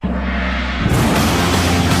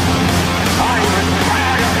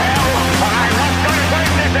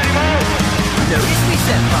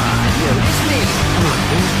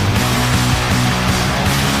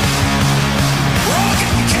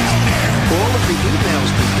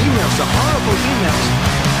emails, the horrible emails.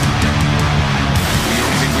 We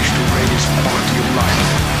only wish to raise quality of life.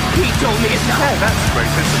 He told me it's not. Yeah, that's great,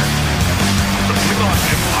 isn't it? The Klingon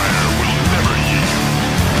Empire will never yield.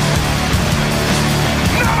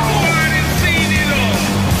 No! I didn't see it all!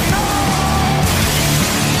 No!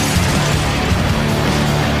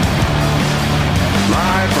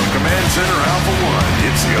 Live from Command Center Alpha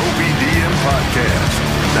 1, it's the OBDM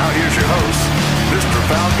Podcast. Now here's your host, Mr.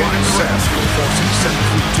 Falcon Sassy.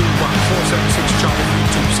 467-321-476 Charlie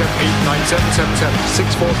 327-89777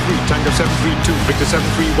 643 Tango 732 Victor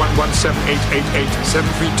 7311788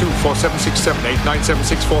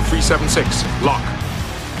 732-47678-976-4376 Lock.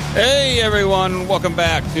 Hey everyone, welcome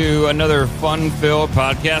back to another fun-filled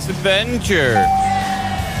podcast adventure.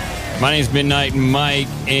 My name's Midnight Mike,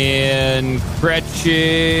 and Cretched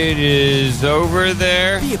is over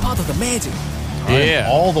there. Be a part of the magic. Yeah,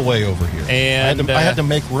 all the way over here. And I had to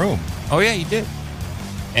make room. Oh yeah, you did.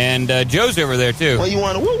 And Joe's over there too. Well, you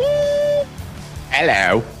want to woo-woo?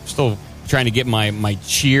 Hello. Still trying to get my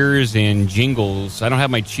cheers and jingles. I don't have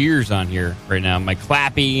my cheers on here right now. My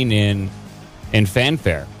clapping and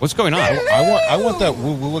fanfare. What's going on? I want that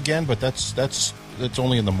woo-woo again, but that's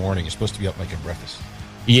only in the morning. It's supposed to be up making breakfast.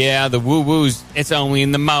 Yeah, the woo-woos, it's only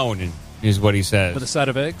in the morning, is what he says. With a side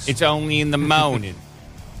of eggs? It's only in the morning.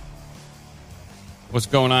 What's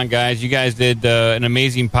going on, guys? You guys did an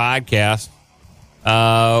amazing podcast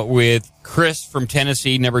with Chris from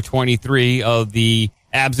Tennessee, number 23 of the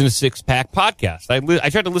Abs in a Six Pack podcast. I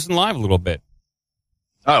tried to listen live a little bit.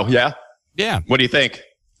 Oh, yeah? Yeah. What do you think?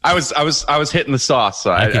 I was hitting the sauce,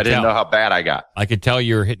 so I didn't know how bad I got. I could tell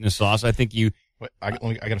you were hitting the sauce. I think you... Wait, I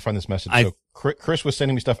got to find this message. So Chris was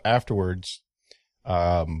sending me stuff afterwards.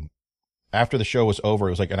 After the show was over,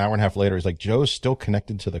 it was like an hour and a half later. He's like, Joe's still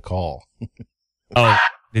connected to the call. Oh,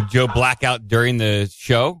 did Joe black out during the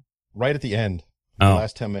show? Right at the end. The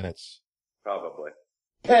last 10 minutes. Probably.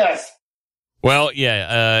 Yes. Well,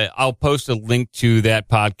 yeah, I'll post a link to that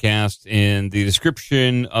podcast in the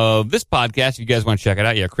description of this podcast if you guys want to check it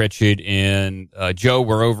out. Yeah, Cretched and Joe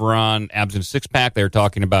were over on Abs in a Six Pack. They were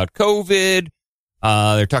talking about COVID.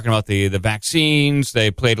 They're talking about the vaccines.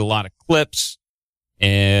 They played a lot of clips.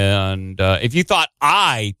 And if you thought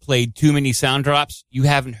I played too many sound drops, you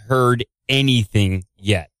haven't heard anything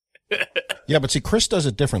yet. Yeah, but see, Chris does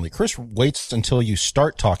it differently. Chris waits until you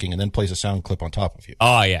start talking and then plays a sound clip on top of you.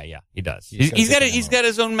 Oh yeah, he does. He's got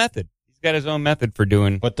his own method. He's got his own method for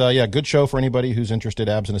doing. But yeah, good show for anybody who's interested.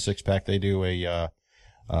 Abs in a Six Pack. They do a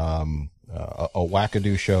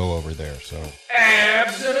wackadoo show over there. So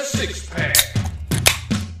Abs in a Six Pack.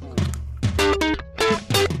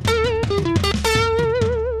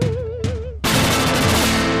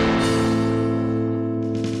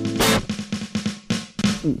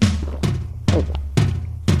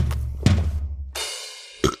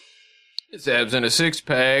 It's Abs in a Six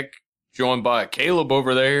Pack, joined by Caleb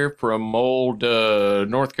over there from old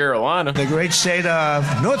North Carolina. The great state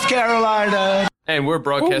of North Carolina. And we're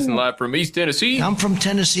broadcasting live from East Tennessee. I'm from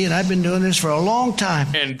Tennessee, and I've been doing this for a long time.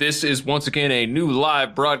 And this is once again a new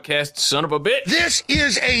live broadcast, son of a bitch. This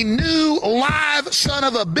is a new live son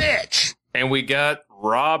of a bitch. And we got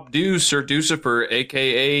Rob Deuce, or Deucifer,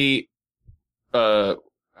 a.k.a.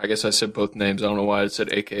 I guess I said both names. I don't know why I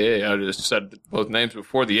said AKA. I just said both names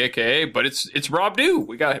before the AKA, but it's Rob Dew.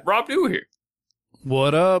 We got Rob Dew here.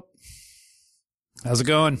 What up? How's it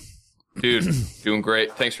going? Dude, doing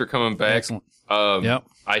great. Thanks for coming back. Excellent. Yep.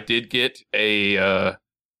 I did get a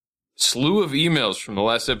slew of emails from the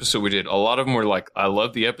last episode we did. A lot of them were like, I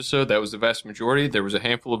love the episode. That was the vast majority. There was a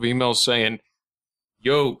handful of emails saying,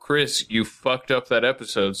 yo, Chris, you fucked up that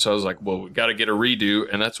episode. So I was like, well, we got to get a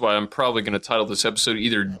redo. And that's why I'm probably going to title this episode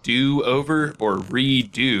either Do Over or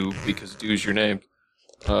Redo, because Do is your name.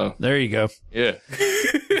 There you go. Yeah.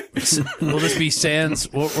 Will this be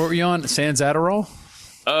Sans? What were you on? Sans Adderall?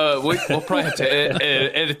 We'll probably have to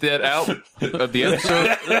edit that out of the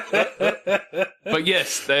episode. But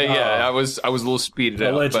yes, I was a little speeded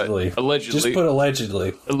out. Allegedly. Allegedly. Just put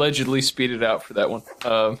allegedly. Allegedly speeded out for that one.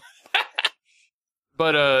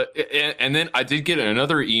 But and then I did get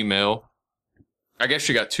another email. I guess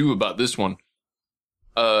you got two about this one.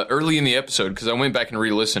 Early in the episode, because I went back and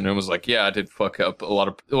re-listened and was like, yeah, I did fuck up a lot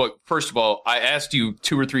of... Look, first of all, I asked you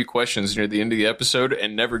 2 or 3 questions near the end of the episode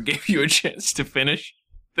and never gave you a chance to finish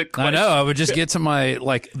the question. I know. I would just get to my,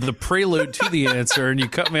 the prelude to the answer, and you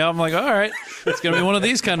cut me off. I'm like, all right, it's going to be one of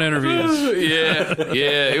these kind of interviews.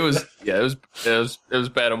 It was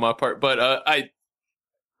bad on my part. But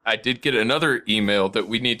I did get another email that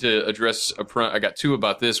we need to address up front. I got 2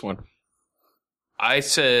 about this one. I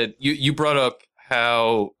said, you brought up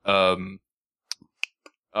how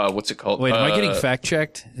what's it called? Wait, am I getting fact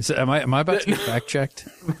checked? Am I about to get fact checked?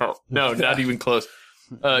 No, not even close.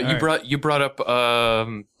 You brought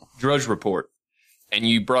up Drudge Report, and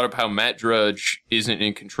you brought up how Matt Drudge isn't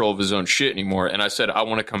in control of his own shit anymore. And I said I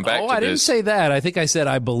want to come back to this. I didn't say that. I think I said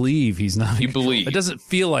I believe he's not. You believe? It doesn't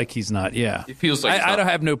feel like he's not. Yeah, it feels like I don't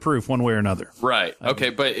have no proof one way or another. Right. Okay,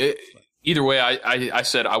 but either way, I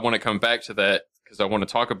said I want to come back to that because I want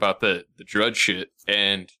to talk about the Drudge shit,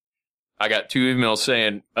 and I got 2 emails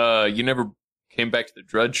saying you never came back to the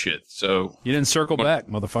Drudge shit. So you didn't circle back,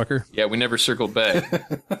 motherfucker. Yeah, we never circled back.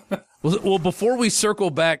 Well, before we circle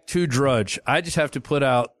back to Drudge, I just have to put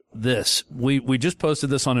out this. We just posted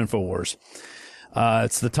this on InfoWars.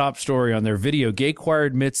 It's the top story on their video. Gay Choir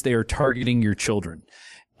admits they are targeting your children.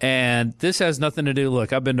 And this has nothing to do.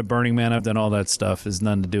 Look, I've been to Burning Man. I've done all that stuff. It's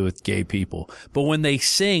nothing to do with gay people. But when they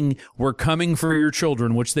sing, "We're coming for your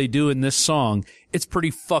children," which they do in this song, it's pretty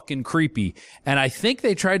fucking creepy. And I think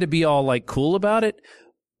they tried to be all like cool about it.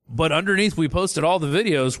 But underneath, we posted all the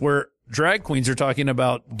videos where drag queens are talking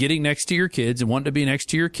about getting next to your kids and wanting to be next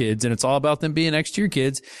to your kids. And it's all about them being next to your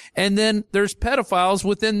kids. And then there's pedophiles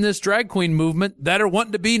within this drag queen movement that are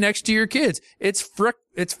wanting to be next to your kids. It's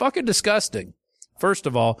fucking disgusting. First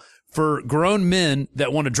of all, for grown men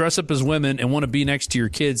that want to dress up as women and want to be next to your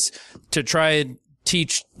kids to try and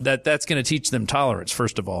teach that's going to teach them tolerance,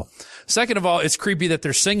 first of all. Second of all, it's creepy that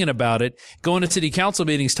they're singing about it, going to city council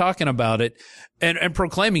meetings, talking about it and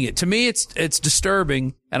proclaiming it. To me, it's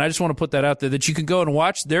disturbing. And I just want to put that out there that you can go and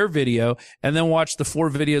watch their video and then watch the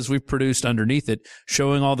 4 videos we've produced underneath it,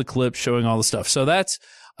 showing all the clips, showing all the stuff. So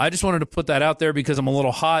I just wanted to put that out there because I'm a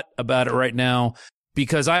little hot about it right now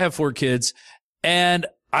because I have 4 kids. And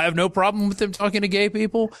I have no problem with them talking to gay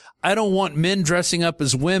people. I don't want men dressing up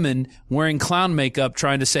as women wearing clown makeup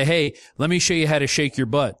trying to say, "Hey, let me show you how to shake your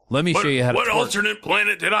butt. Let me show you how to twerk." What alternate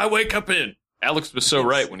planet did I wake up in? Alex was so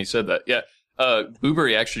right when he said that. Yeah.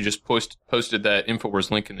 Blueberry actually just posted that InfoWars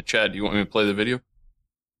link in the chat. Do you want me to play the video?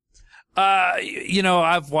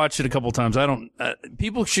 I've watched it a couple times.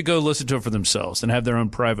 People should go listen to it for themselves and have their own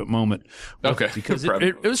private moment. Okay. Because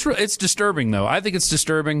it's disturbing though. I think it's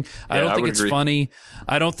disturbing. I don't think it's funny.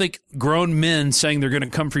 I don't think grown men saying they're going to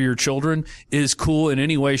come for your children is cool in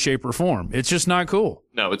any way, shape, or form. It's just not cool.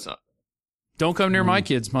 No, it's not. Don't come near my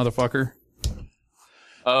kids, motherfucker.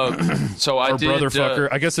 So I did. Brother fucker.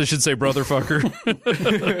 I guess I should say brother fucker.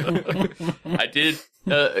 I did.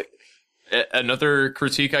 Another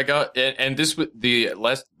critique I got, and this was the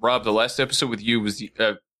last episode with you was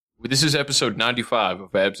this is episode 95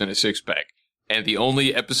 of Abs in a Six Pack, and the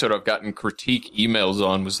only episode I've gotten critique emails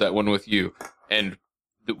on was that one with you. And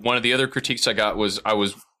one of the other critiques I got was I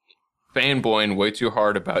was fanboying way too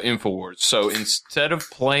hard about InfoWars. So instead of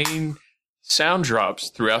playing sound drops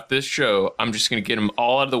throughout this show, I'm just going to get them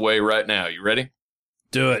all out of the way right now. You ready?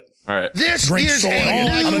 Do it. All right. This is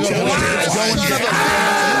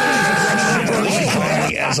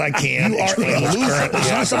as I can. You are a loser.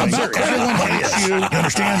 It's not about everyone hates you. You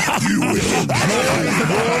understand? You will.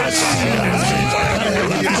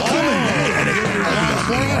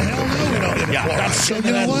 Yeah, that's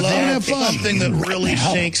something that really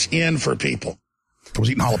sinks in for people. I was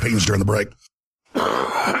eating jalapenos during the break.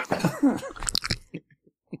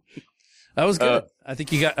 That was good.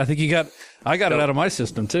 I got it out of my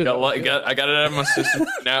system too. I got it out of my system.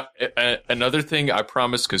 Now, another thing I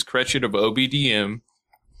promised, because Cretchet of OBDM,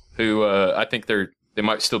 who I think they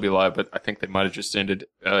might still be live, but I think they might have just ended.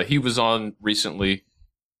 He was on recently,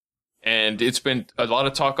 and it's been a lot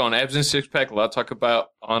of talk on Abs and Six Pack, a lot of talk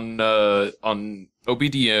about on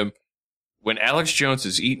OBDM. When Alex Jones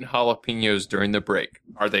is eating jalapenos during the break,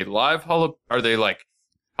 are they live? Are they like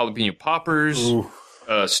jalapeno poppers? Ooh.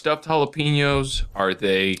 Stuffed jalapenos? Are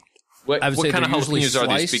they what kind of jalapenos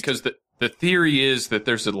are these? Because the theory is that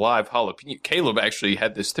there's a live jalapeno. Caleb actually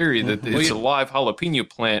had this theory that it's a live jalapeno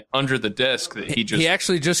plant under the desk that he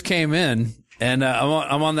actually just came in, and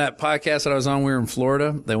I'm on that podcast that I was on. We were in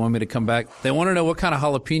Florida. They want me to come back. They want to know what kind of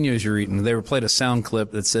jalapenos you're eating. They played a sound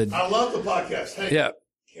clip that said, "I love the podcast." Hey, yeah.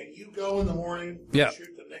 Can you go in the morning and shoot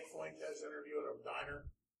the Nick Fuentes interview at a diner?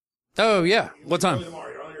 Oh yeah. What time?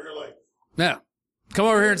 Tomorrow. You're on your late. Yeah. Come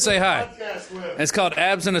over here and say hi. It's called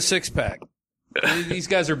Abs in a Six Pack. These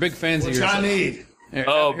guys are big fans of yours. Which I need.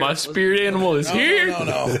 Oh, my spirit animal is here.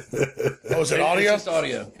 No. Oh, is it audio? It's just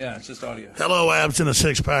audio. Yeah, it's just audio. Hello, Abs in a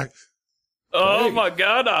Six Pack. Oh, my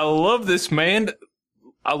God. I love this, man.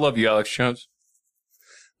 I love you, Alex Jones.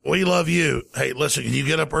 We love you. Hey, listen, can you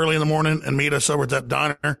get up early in the morning and meet us over at that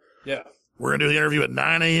diner? Yeah. We're going to do the interview at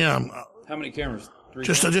 9 a.m. How many cameras? 3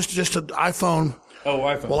 just an iPhone. Oh,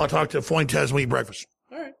 iPhone. While I talk to Fuentes and we eat breakfast.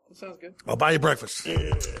 All right, that sounds good. I'll buy you breakfast.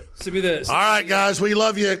 Send me the. All right, guys, we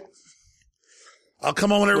love you. I'll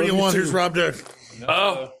come on whenever you want. Here's Rob Dick.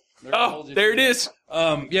 Oh, there it is.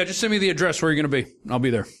 Yeah, just send me the address where you're going to be. I'll be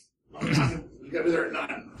there. You got to be there at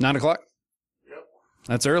 9. 9 o'clock? Yep.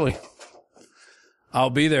 That's early. I'll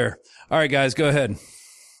be there. All right, guys, go ahead.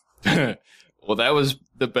 Well, that was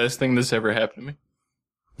the best thing that's ever happened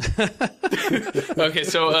to me. Okay,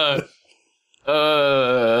 so,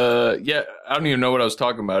 yeah, I don't even know what I was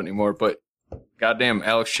talking about anymore, but goddamn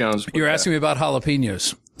Alex Jones. You're asking me about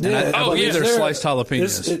jalapenos. Yeah, I believe they're sliced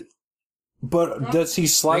jalapenos. But does he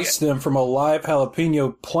slice them from a live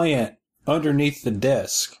jalapeno plant underneath the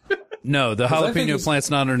desk? No, the jalapeno plant's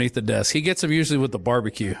not underneath the desk. He gets them usually with the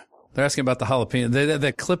barbecue. They're asking about the jalapeno.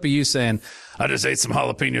 That clip of you saying, I just ate some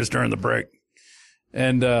jalapenos during the break.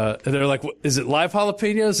 And they're like, is it live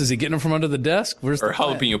jalapenos? Is he getting them from under the desk? Where's or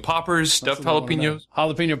jalapeno poppers, stuffed jalapenos?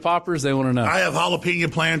 Jalapeno poppers, they want to know. I have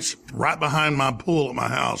jalapeno plants right behind my pool at my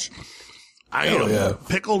house. I eat them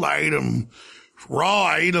pickled. I eat them raw.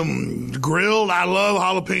 I eat them grilled. I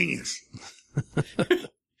love jalapenos.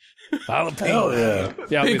 Jalapeno.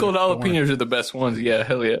 Yeah, pickled jalapenos are the best ones. Yeah,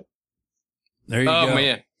 hell yeah. There you go. Oh,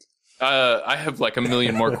 man. I have like a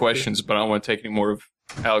million more questions, but I don't want to take any more of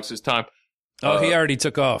Alex's time. Oh, he already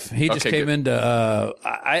took off. He just came into.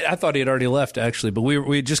 I thought he had already left actually, but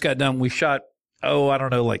we just got done. We shot. I don't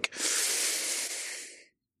know, like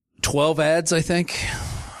 12 ads, I think.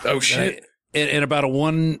 Oh shit! In about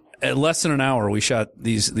less than an hour, we shot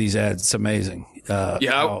these ads. It's amazing.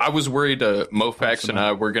 I was worried. Mofax and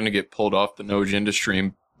I were going to get pulled off the No Agenda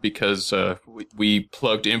stream because we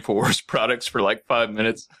plugged InfoWars products for like 5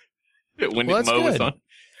 minutes when Mo was on.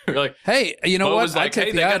 We're like, hey, you know Mo what? was like, I take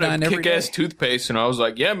hey, the they got iodine a every kick-ass day. toothpaste, and I was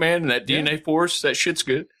like, yeah, man, that DNA Force, that shit's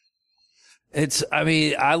good.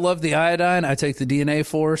 I love the iodine. I take the DNA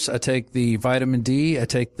Force. I take the vitamin D. I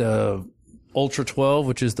take the Ultra 12,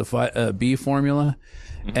 which is the B formula.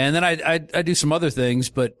 Mm-hmm. And then I do some other things,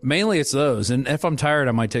 but mainly it's those. And if I'm tired,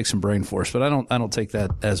 I might take some Brain Force, but I don't take that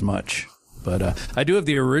as much. But I do have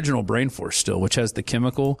the original Brain Force still, which has the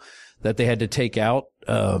chemical that they had to take out.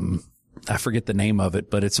 I forget the name of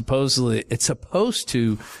it, but it's supposed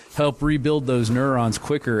to help rebuild those neurons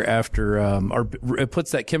quicker after, or it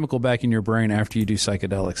puts that chemical back in your brain after you do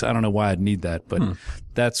psychedelics. I don't know why I'd need that, but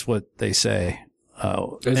that's what they say.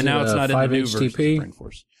 And now it's not in the new version of Brain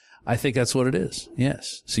Force. I think that's what it is.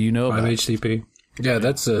 Yes. So you know about 5-HTP. Yeah,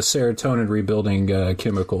 that's a serotonin rebuilding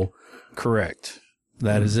chemical. Correct.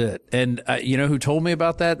 That is it. And you know who told me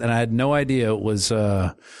about that? And I had no idea. It was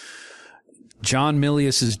John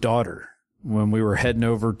Milius's daughter. When we were heading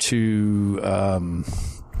over to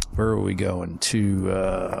where were we going? To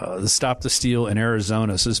the Stop the Steal in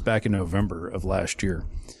Arizona. So this is back in November of last year.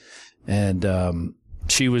 And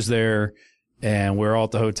she was there. And we're all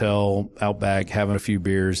at the hotel out back having a few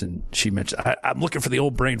beers. And she mentioned, I'm looking for the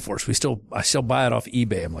old Brain Force. I still buy it off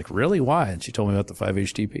eBay. I'm like, really? Why? And she told me about the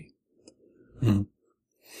 5-HTP. Hmm.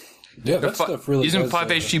 Yeah, that stuff really Isn't does,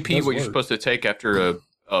 5-HTP what you're supposed to take after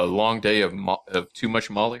a long day of too much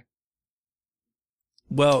Molly?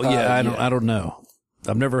 Well, yeah, I don't know.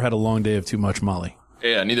 I've never had a long day of too much Molly.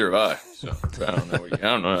 Yeah, neither have I. So I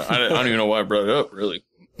don't know. I don't even know why I brought it up, really.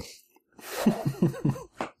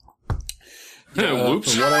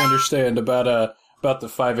 Whoops. From what I understand about the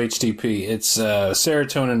 5-HTP, it's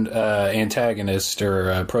serotonin antagonist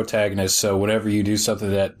or protagonist. So whenever you do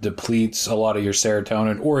something that depletes a lot of your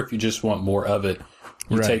serotonin, or if you just want more of it,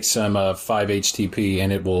 you take some 5-HTP,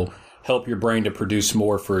 and it will help your brain to produce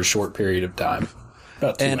more for a short period of time.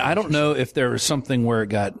 And I don't know if there was something where I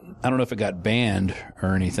don't know if it got banned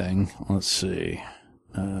or anything. Let's see.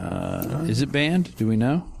 Is it banned? Do we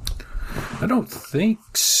know? I don't think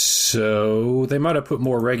so. They might have put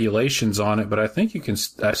more regulations on it, but I think you can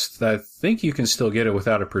still get it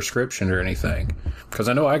without a prescription or anything. Because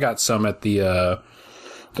I know I got some at the, I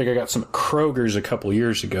think I got some at Kroger's a couple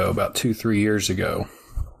years ago, about 2-3 years ago.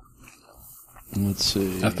 Let's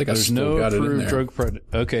see. I think There's no approved drug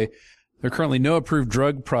product. Okay. There are currently no approved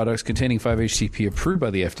drug products containing 5-HTP approved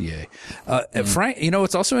by the FDA. Frank, you know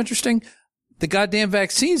what's also interesting? The goddamn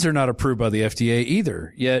vaccines are not approved by the FDA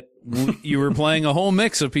either. Yet you were playing a whole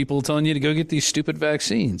mix of people telling you to go get these stupid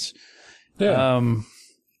vaccines. Yeah.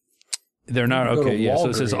 They're not. Okay. Yeah. So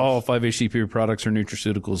it says all 5-HTP products are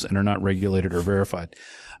nutraceuticals and are not regulated or verified.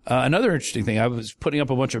 Another interesting thing, I was putting up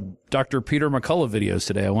a bunch of Dr. Peter McCullough videos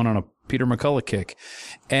today. I went on a Peter McCullough kick,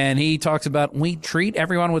 and he talks about we treat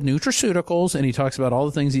everyone with nutraceuticals, and he talks about all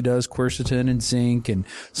the things he does, quercetin and zinc, and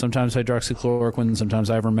sometimes hydroxychloroquine, sometimes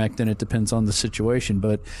ivermectin. It depends on the situation,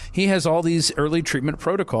 but he has all these early treatment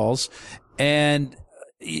protocols, and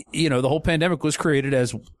you know, the whole pandemic was created,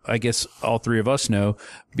 as I guess all three of us know,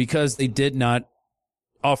 because they did not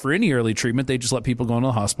offer any early treatment. They just let people go into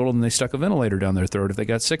the hospital and they stuck a ventilator down their throat if they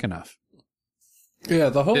got sick enough. Yeah,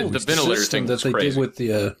 the whole the ventilator system thing that they crazy. did with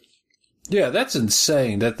the that's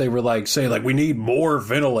insane that they were like saying like we need more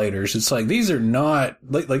ventilators. It's like these are not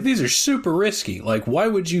like these are super risky. Like why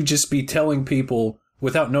would you just be telling people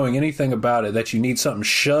without knowing anything about it that you need something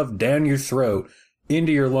shoved down your throat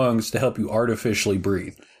into your lungs to help you artificially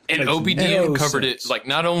breathe? And OBDM covered it. Like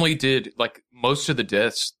not only did like most of the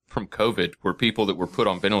deaths from COVID were people that were put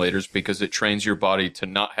on ventilators because it trains your body to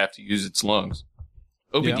not have to use its lungs.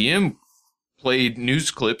 OBDM played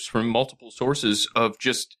news clips from multiple sources of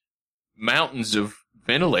just mountains of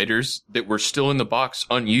ventilators that were still in the box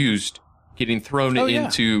unused getting thrown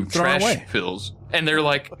into trash fills. And they're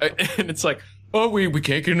like, and it's like, oh, we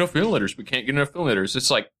can't get enough ventilators. We can't get enough ventilators.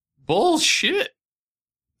 It's like bullshit.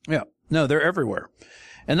 Yeah. No, they're everywhere.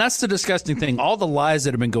 And that's the disgusting thing. All the lies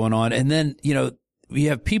that have been going on. And then, you know, we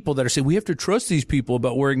have people that are saying we have to trust these people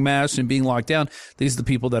about wearing masks and being locked down. These are the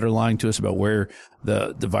people that are lying to us about where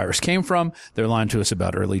the virus came from. They're lying to us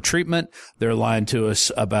about early treatment. They're lying to us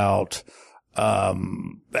about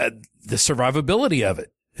the survivability of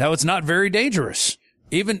it, how it's not very dangerous.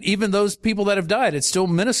 Even those people that have died, it's still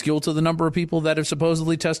minuscule to the number of people that have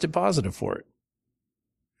supposedly tested positive for it.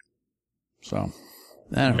 So,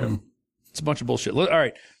 I don't know. It's a bunch of bullshit. All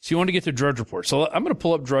right. So you want to get to Drudge Report. So I'm going to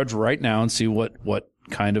pull up Drudge right now and see what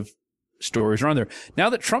kind of stories are on there. Now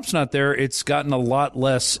that Trump's not there, it's gotten a lot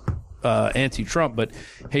less anti-Trump, but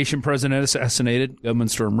Haitian president assassinated. Government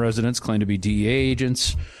storm residents claim to be DEA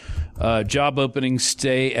agents. Job openings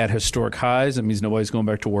stay at historic highs. That means nobody's going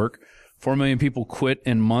back to work. 4 million people quit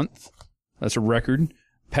in month. That's a record.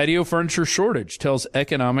 Patio furniture shortage tells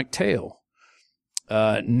economic tale.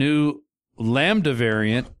 New Lambda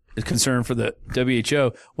variant is concern for the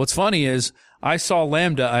WHO. What's funny is I saw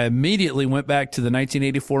Lambda. I immediately went back to the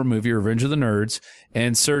 1984 movie Revenge of the Nerds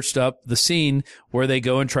and searched up the scene where they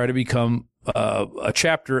go and try to become a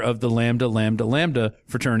chapter of the Lambda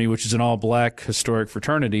fraternity, which is an all-black historic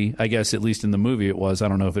fraternity. I guess at least in the movie it was. I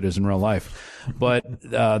don't know if it is in real life. But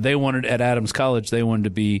they wanted, at Adams College, they wanted to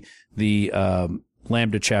be the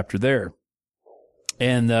Lambda chapter there.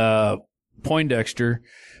 And Poindexter,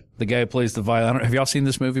 the guy who plays the violin. Have y'all seen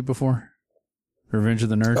this movie before? Revenge of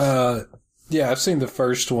the Nerds? Yeah, I've seen the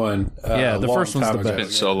first one. Yeah, the first one's the best. It's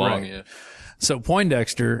been so long, right. Yeah. So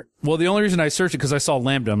Poindexter, well, the only reason I searched it because I saw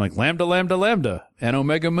Lambda. I'm like, Lambda, and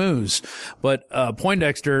Omega Moose. But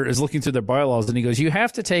Poindexter is looking through their bylaws, and he goes, you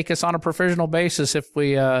have to take us on a provisional basis if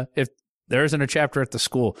there isn't a chapter at the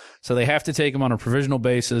school. So they have to take them on a provisional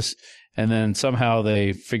basis, and then somehow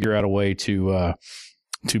they figure out a way to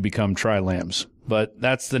become tri-lambs. But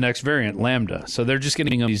that's the next variant, Lambda. So they're just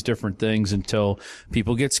getting these different things until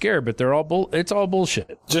people get scared, but they're all it's all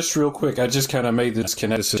bullshit. Just real quick, I just kind of made this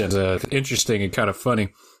connection interesting and kind of funny.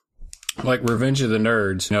 Like Revenge of the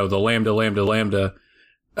Nerds, you know, the Lambda,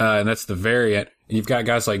 and that's the variant. And you've got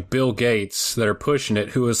guys like Bill Gates that are pushing it,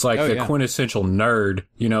 who is like quintessential nerd.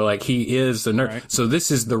 You know, like he is the nerd. Right. So this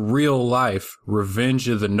is the real life Revenge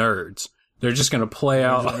of the Nerds. They're just going to play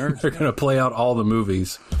out. They're going to play out all the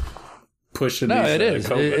movies. Pushing these, it is.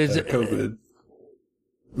 COVID.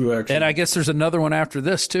 And I guess there's another one after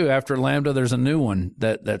this too. After Lambda, there's a new one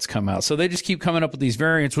that's come out. So they just keep coming up with these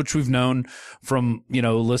variants, which we've known from, you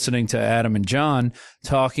know, listening to Adam and John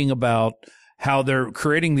talking about how they're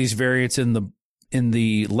creating these variants in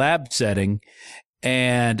the lab setting.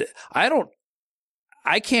 And I don't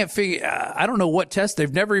know what test.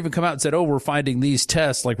 They've never even come out and said, oh, we're finding these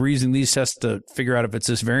tests, like we're using these tests to figure out if it's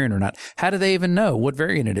this variant or not. How do they even know what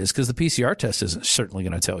variant it is? Because the PCR test isn't certainly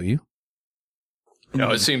going to tell you.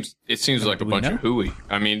 No, it seems like a bunch of hooey.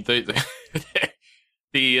 I mean, the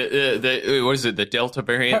what is it? The Delta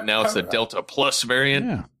variant. Now it's the Delta Plus variant.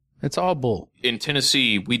 Yeah, it's all bull. In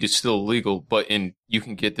Tennessee, weed is still illegal, but you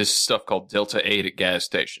can get this stuff called Delta 8 at gas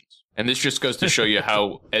stations. And this just goes to show you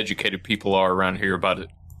how educated people are around here about it.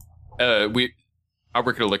 I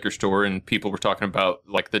work at a liquor store, and people were talking about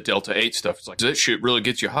like the Delta 8 stuff. It's like, that shit really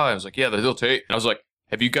gets you high. I was like, yeah, the Delta 8. And I was like,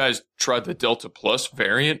 have you guys tried the Delta Plus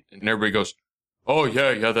variant? And everybody goes, oh,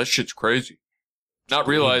 yeah, that shit's crazy. Not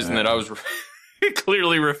realizing that I was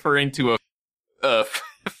clearly referring to a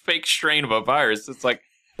fake strain of a virus. It's like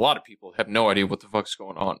a lot of people have no idea what the fuck's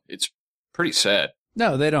going on. It's pretty sad.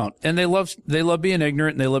 No, they don't. And they love being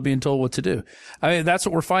ignorant, and they love being told what to do. I mean, that's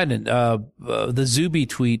what we're finding. The Zuby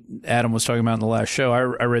tweet Adam was talking about in the last show, I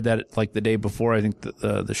read that like the day before, I think,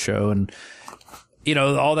 the show. And, you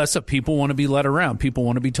know, all that stuff. People want to be led around. People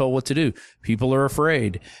want to be told what to do. People are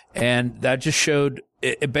afraid. And that just showed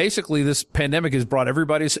basically this pandemic has brought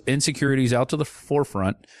everybody's insecurities out to the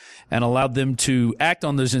forefront and allowed them to act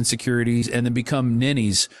on those insecurities and then become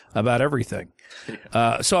ninnies about everything.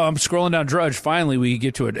 So I'm scrolling down Drudge. Finally, we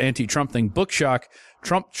get to an anti-Trump thing. Book shock.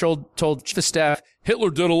 Trump told chief of staff, Hitler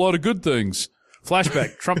did a lot of good things.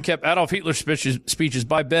 Flashback. Trump kept Adolf Hitler's speeches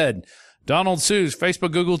by bed. Donald sues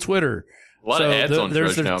Facebook, Google, Twitter. A lot of ads on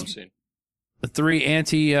Drudge now I'm seeing. The three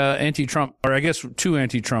anti-Trump, or I guess two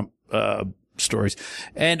anti-Trump stories.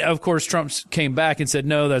 And of course, Trump came back and said,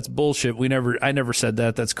 no, that's bullshit. I never said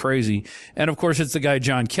that. That's crazy. And of course, it's the guy,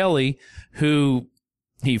 John Kelly, who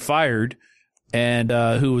he fired and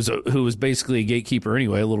who was basically a gatekeeper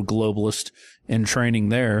anyway, a little globalist in training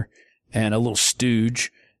there and a little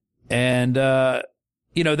stooge. And, that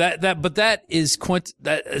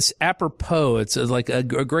is apropos. It's like a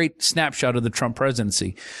great snapshot of the Trump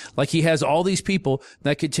presidency. Like he has all these people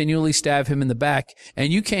that continually stab him in the back,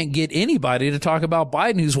 and you can't get anybody to talk about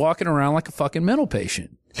Biden who's walking around like a fucking mental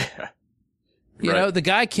patient. You know, the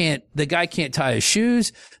guy can't tie his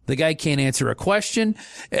shoes. The guy can't answer a question.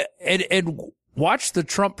 And watch the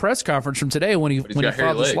Trump press conference from today when he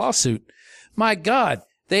filed this lawsuit. My God,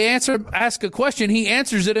 they ask a question. He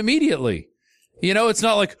answers it immediately. You know, it's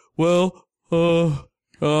not like, well, I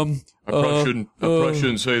probably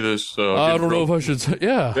shouldn't say this. I don't know if I should say,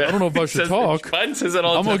 I don't know if I should talk. Biden says that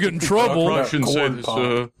all I'm going to get in trouble. I shouldn't say this.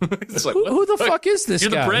 It's like, who the fuck is this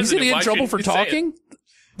guy? He's going to get in trouble for talking?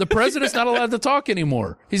 The president's not allowed to talk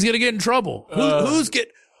anymore. He's going to get in trouble.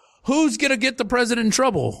 Who's going to get the president in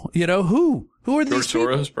trouble? You know, who are these people?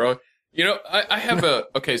 George Soros, bro. You know, I have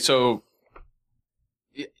so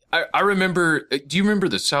I remember, do you remember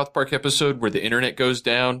the South Park episode where the internet goes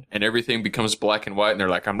down and everything becomes black and white and they're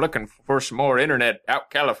like, I'm looking for some more internet out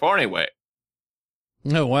California way?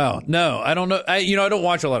 Oh, wow. No, I don't know. I don't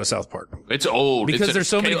watch a lot of South Park. It's old. Because there's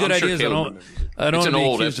so many good ideas. I don't want to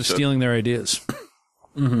be accused of stealing their ideas.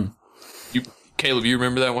 Mm-hmm. Caleb, you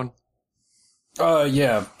remember that one?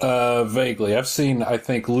 Yeah, vaguely. I've seen, I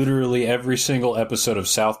think, literally every single episode of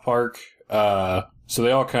South Park. So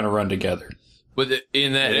they all kind of run together. But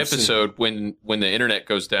in that episode, when the internet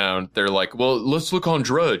goes down, they're like, well, let's look on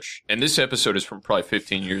Drudge. And this episode is from probably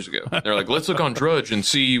 15 years ago. They're like, let's look on Drudge and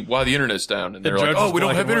see why the internet's down. And they're like, oh, we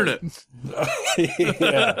don't have internet.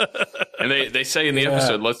 Yeah. And they say in the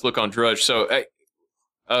episode, let's look on Drudge. So,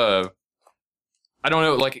 I don't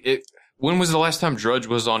know, when was the last time Drudge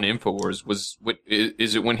was on InfoWars?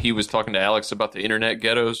 Is it when he was talking to Alex about the internet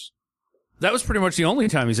ghettos? That was pretty much the only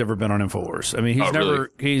time he's ever been on InfoWars. I mean,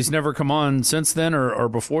 he's never come on since then or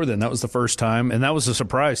before then. That was the first time. And that was a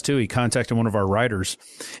surprise too. He contacted one of our writers.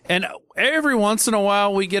 And every once in a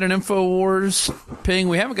while we get an InfoWars ping.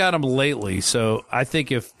 We haven't got them lately. So I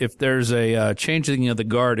think if there's a changing of the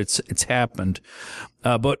guard, it's happened.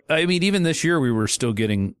 But I mean, even this year we were still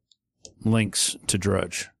getting links to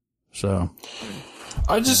Drudge. So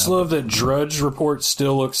I just love that Drudge Report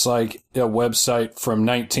still looks like a website from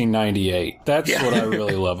 1998. That's what I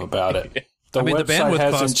really love about it. The website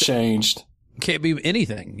hasn't changed. Can't be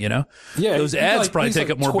anything, you know? Yeah. Those ads probably take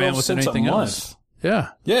up more bandwidth than anything else.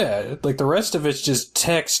 Yeah. Yeah. Like the rest of it's just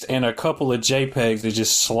text and a couple of JPEGs they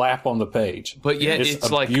just slap on the page. But yet it's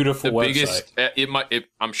a like beautiful the website. biggest,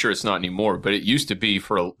 I'm sure it's not anymore, but it used to be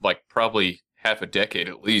for probably half a decade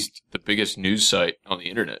at least, the biggest news site on the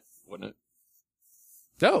internet, wasn't it?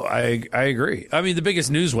 No, I agree. I mean, the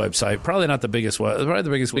biggest news website, probably not the biggest probably the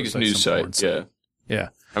biggest news site. Yeah. Yeah.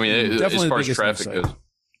 I mean, definitely as far as traffic goes.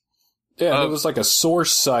 Yeah, it was like a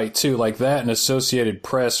source site too, like that and Associated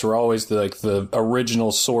Press were always the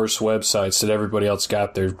original source websites that everybody else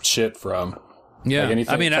got their shit from. Yeah. Like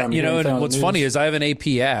I mean, and what's funny is I have an AP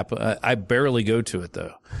app. I barely go to it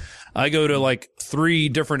though. I go to 3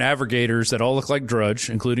 different aggregators that all look like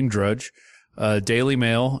Drudge, including Drudge. Daily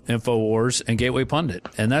Mail, InfoWars, and Gateway Pundit.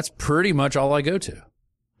 And that's pretty much all I go to.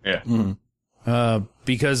 Yeah. Mm-hmm.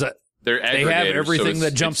 Because they have everything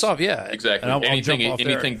that jumps off. Yeah. Exactly. And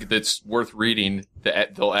anything that's worth reading,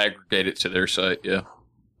 they'll aggregate it to their site. Yeah.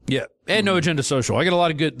 Yeah. And No Agenda Social. I get a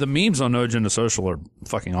lot of the memes on No Agenda Social are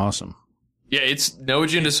fucking awesome. Yeah, it's No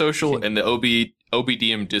Agenda Social and the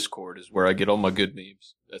OBDM Discord is where I get all my good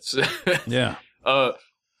memes. That's yeah.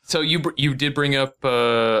 So you did bring up,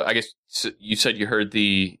 I guess you said you heard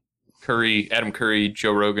the Adam Curry,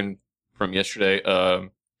 Joe Rogan from yesterday.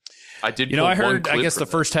 I did. I heard. I guess the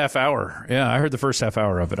first half hour. Yeah, I heard the first half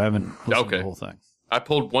hour of it. I haven't listened to the whole thing. I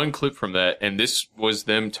pulled one clip from that, and this was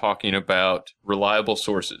them talking about reliable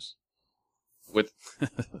sources with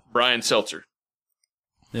Brian Seltzer.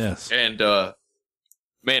 Yes. And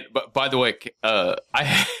man, but by the way,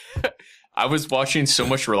 I I was watching so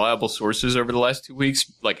much reliable sources over the last 2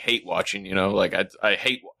 weeks, like hate watching, like I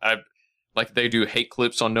hate, like they do hate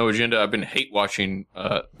clips on No Agenda. I've been hate watching,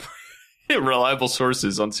 reliable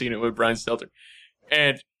sources on Seeing It with Brian Stelter.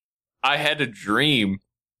 And I had a dream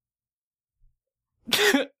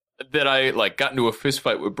that I like got into a fist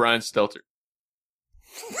fight with Brian Stelter.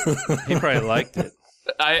 He probably liked it.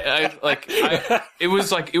 It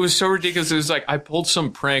was so ridiculous. It was like I pulled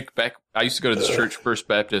some prank back. I used to go to this church, First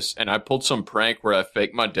Baptist, and I pulled some prank where I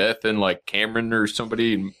faked my death, and like Cameron or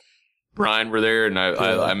somebody and Brian were there, and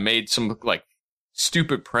I made some like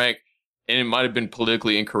stupid prank, and it might have been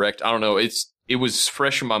politically incorrect. I don't know. It was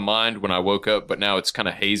fresh in my mind when I woke up, but now it's kind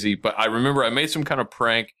of hazy. But I remember I made some kind of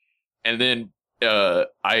prank, and then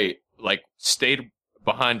I like stayed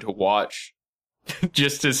behind to watch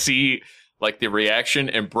just to see like the reaction,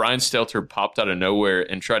 and Brian Stelter popped out of nowhere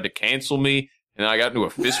and tried to cancel me, and I got into a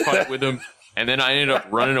fist fight with him, and then I ended up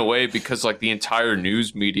running away because like the entire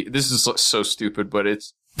news media, this is so stupid, but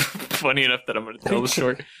it's funny enough that I'm going to tell the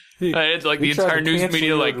story. I had like the entire news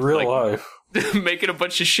media like life. Making a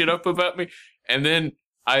bunch of shit up about me, and then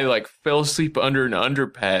I like fell asleep under an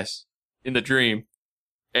underpass in the dream,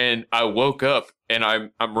 and I woke up and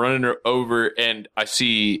I'm running over, and I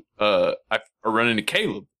see I run into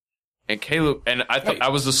Caleb. And Caleb, and I thought I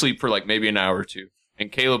was asleep for like maybe an hour or two.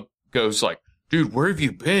 And Caleb goes like, dude, where have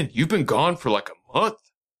you been? You've been gone for like a month.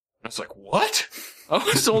 And I was like, what? I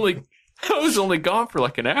was only gone for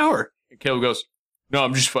like an hour. And Caleb goes, no,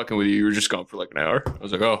 I'm just fucking with you. You were just gone for like an hour. I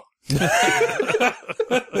was like, oh.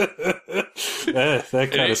 That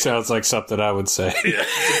kind of sounds like something I would say.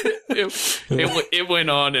 It went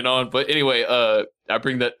on and on. But anyway, I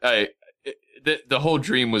bring that, the whole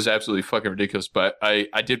dream was absolutely fucking ridiculous, but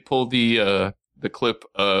I did pull the clip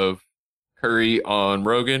of Curry on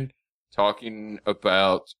Rogan talking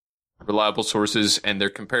about reliable sources and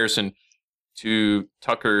their comparison to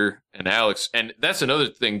Tucker and Alex. And that's another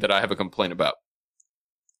thing that I have a complaint about.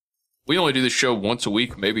 We only do this show once a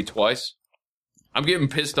week, maybe twice. I'm getting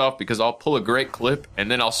pissed off because I'll pull a great clip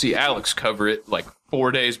and then I'll see Alex cover it like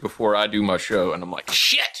 4 days before I do my show. And I'm like,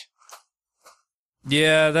 shit.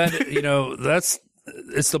 Yeah,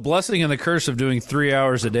 it's the blessing and the curse of doing 3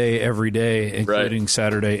 hours a day every day, including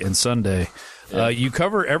Saturday and Sunday. Yeah. You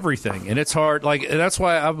cover everything, and it's hard. Like, that's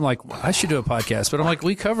why I'm like, I should do a podcast, but I'm like,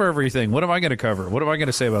 we cover everything. What am I going to cover? What am I going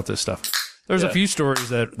to say about this stuff? There's a few stories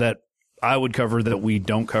that I would cover that we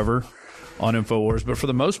don't cover on InfoWars, but for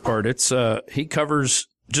the most part, it's he covers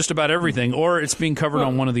just about everything, or it's being covered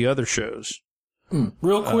on one of the other shows.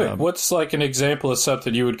 Real quick, what's like an example of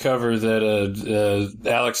something you would cover that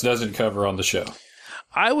Alex doesn't cover on the show?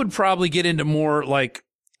 I would probably get into more like,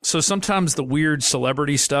 so sometimes the weird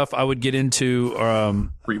celebrity stuff I would get into.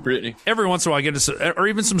 Free Britney. Every once in a while I get into, or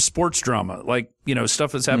even some sports drama, like,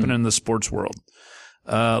 stuff that's happening in the sports world.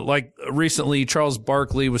 Like recently, Charles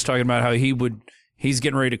Barkley was talking about how he's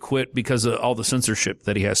getting ready to quit because of all the censorship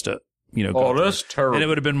that he has to, go through. That's terrible. And it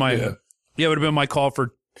would have been it would have been my call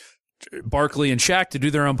for Barkley and Shaq to do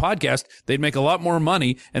their own podcast. They'd make a lot more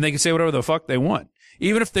money and they could say whatever the fuck they want.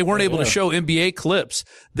 Even if they weren't able to show NBA clips,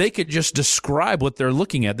 they could just describe what they're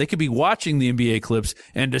looking at. They could be watching the NBA clips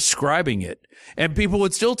and describing it. And people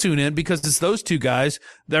would still tune in because it's those two guys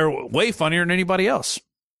that are way funnier than anybody else.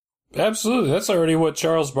 Absolutely. That's already what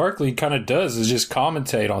Charles Barkley kind of does, is just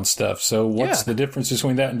commentate on stuff. So what's the difference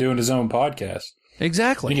between that and doing his own podcast?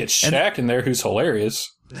 Exactly. You get Shaq in there who's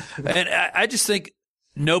hilarious. And I just think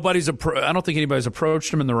I don't think anybody's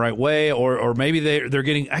approached them in the right way, or maybe they're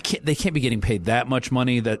getting, they can't be getting paid that much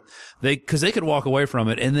money because they could walk away from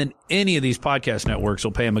it, and then any of these podcast networks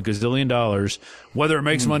will pay them $1 gazillion, whether it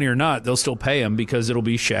makes money or not. They'll still pay them because it'll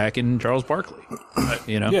be Shaq and Charles Barkley.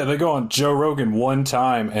 Yeah, they go on Joe Rogan one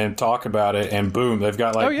time and talk about it, and boom, they've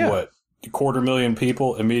got what, 250,000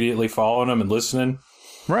 people immediately following them and listening.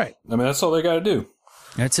 Right. I mean, that's all they got to do.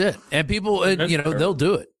 That's it. And people, they'll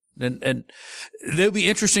do it. And they'll be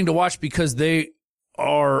interesting to watch because they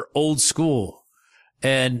are old school.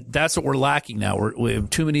 And that's what we're lacking now. We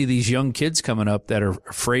have too many of these young kids coming up that are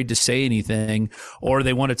afraid to say anything, or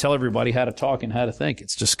they want to tell everybody how to talk and how to think.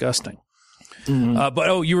 It's disgusting. Mm-hmm.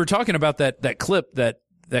 But you were talking about that clip that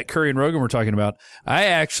Curry and Rogan were talking about. I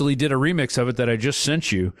actually did a remix of it that I just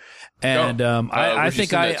sent you. And I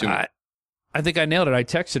think I think I nailed it. I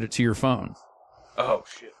texted it to your phone. Oh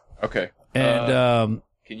shit. Okay. And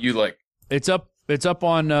can you it's up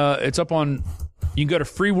on you can go to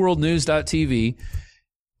freeworldnews.tv,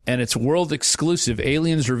 and it's world exclusive.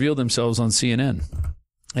 Aliens reveal themselves on CNN.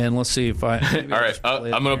 And let's see if all right,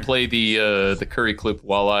 I'm going to play the Curry clip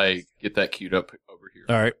while I get that queued up over here.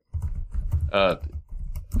 All right.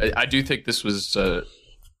 I do think this was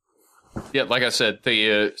Yeah, like I said,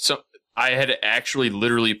 I had actually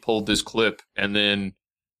literally pulled this clip, and then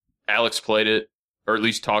Alex played it, or at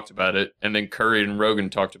least talked about it, and then Curry and Rogan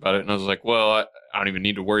talked about it, and I was like, well, I don't even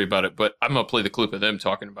need to worry about it, but I'm going to play the clip of them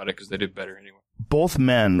talking about it because they did better anyway. Both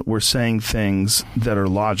men were saying things that are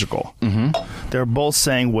logical. Mm-hmm. They're both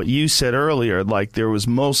saying what you said earlier, like there was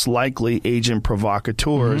most likely agent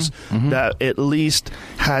provocateurs that at least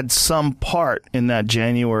had some part in that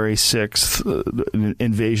January 6th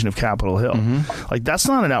invasion of Capitol Hill. Like, that's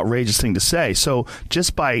not an outrageous thing to say. So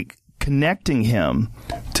just by connecting him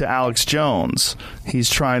to Alex Jones, he's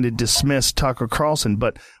trying to dismiss Tucker Carlson,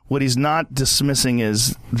 but what he's not dismissing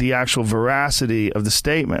is the actual veracity of the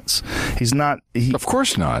statements. He's not. Of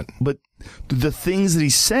course not. But the things that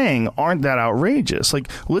he's saying aren't that outrageous.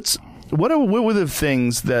 Like, what were the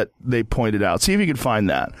things that they pointed out? See if you can find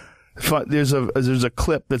that. There's a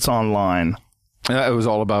clip that's online. It was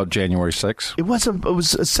all about January 6th. It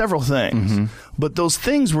was several things, but those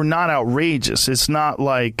things were not outrageous. It's not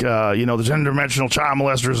like there's interdimensional child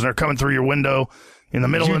molesters and they're coming through your window in the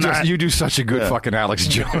middle of the night. You do such a good fucking Alex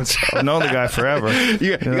Jones. I've known the guy forever.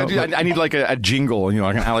 I need like a jingle,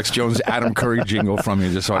 like an Alex Jones, Adam Curry jingle from you,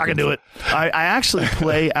 just so I can do it. I actually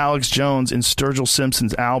play Alex Jones in Sturgill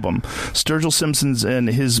Simpson's album. Sturgill Simpson's in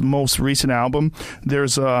his most recent album.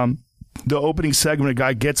 There's the opening segment, a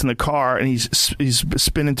guy gets in the car and he's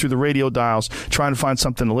spinning through the radio dials trying to find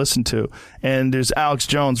something to listen to. And there's Alex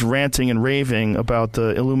Jones ranting and raving about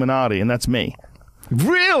the Illuminati, and that's me.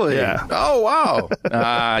 Really? Yeah. Oh,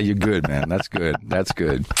 wow. You're good, man. That's good. That's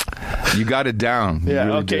good. You got it down. Yeah.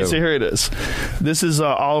 Really okay. do. So here it is. This is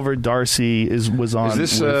Oliver Darcy was on.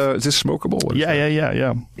 Is this smokable?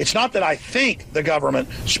 Yeah. It's not that I think the government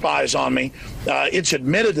spies on me. It's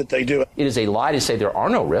admitted that they do. It is a lie to say there are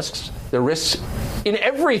no risks. There are risks in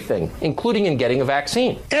everything, including in getting a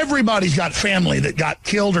vaccine. Everybody's got family that got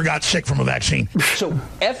killed or got sick from a vaccine.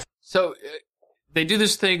 So they do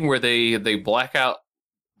this thing where they black out,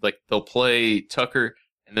 like they'll play Tucker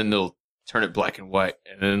and then they'll turn it black and white,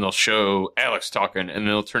 and then they'll show Alex talking and then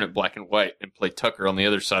they'll turn it black and white and play Tucker on the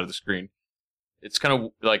other side of the screen. It's kind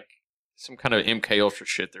of like some kind of MK Ultra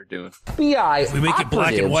shit they're doing. FBI if we make it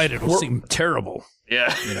black and white, it'll seem terrible.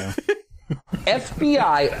 Yeah.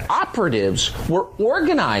 FBI operatives were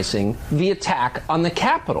organizing the attack on the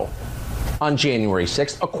Capitol on January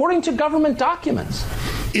 6th, according to government documents.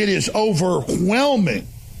 It is overwhelming,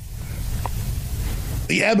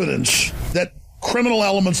 the evidence that criminal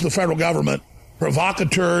elements of the federal government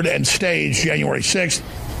provocateured and staged January 6th.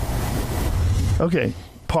 Okay,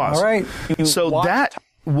 pause. All right.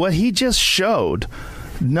 What he just showed,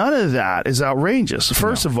 none of that is outrageous.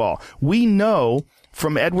 First of all, we know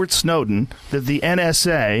from Edward Snowden that the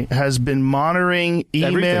NSA has been monitoring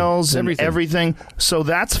emails and everything. So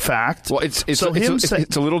that's fact. Well, it's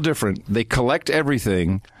a little different. They collect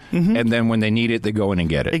everything, and then when they need it, they go in and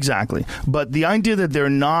get it. Exactly. But the idea that they're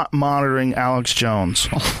not monitoring Alex Jones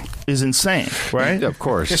is insane, right? Of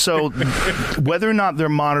course. So whether or not they're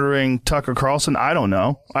monitoring Tucker Carlson, I don't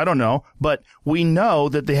know. But we know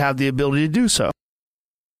that they have the ability to do so.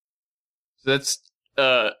 That's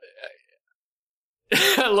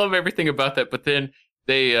I love everything about that, but then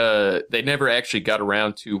they never actually got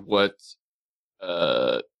around to what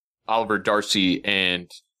Oliver Darcy and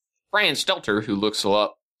Brian Stelter, who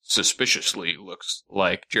suspiciously looks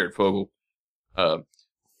like Jared Fogle,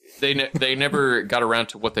 they never got around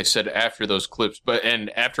to what they said after those clips.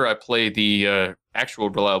 And after I play the actual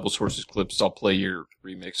reliable sources clips, I'll play your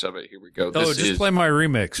remix of it. Here we go. Just play my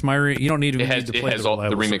remix. You don't need to play the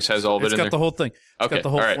remix has all of it in there. It's got the whole thing. It's got the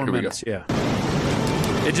whole 4 minutes. Yeah.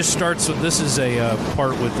 It just starts with, this is a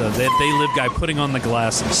part with the They Live guy putting on the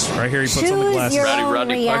glasses. Right here he puts on the glasses. Choose your own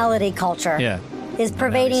reality culture is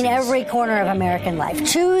pervading every corner of American life.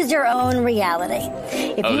 Choose your own reality.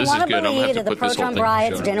 If you want to believe that the Proton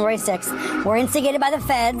riots January 6th were instigated by the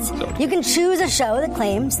feds, you can choose a show that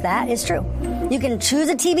claims that is true. You can choose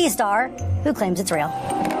a TV star who claims it's real.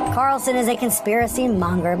 Carlson is a conspiracy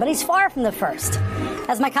monger, but he's far from the first.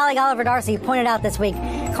 As my colleague Oliver Darcy pointed out this week,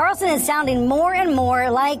 Carlson is sounding more and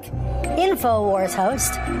more like InfoWars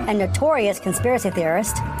host and notorious conspiracy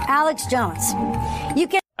theorist Alex Jones.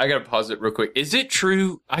 I gotta pause it real quick. Is it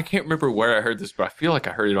true? I can't remember where I heard this, but I feel like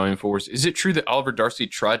I heard it on InfoWars. Is it true that Oliver Darcy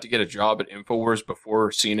tried to get a job at InfoWars before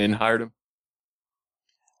CNN hired him?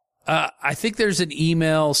 I think there's an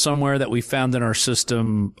email somewhere that we found in our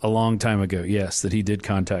system a long time ago. Yes, that he did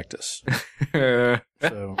contact us.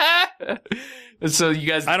 So you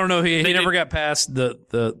guys, I don't know. He never got past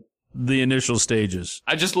the initial stages.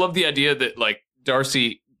 I just love the idea that like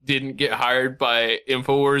Darcy. didn't get hired by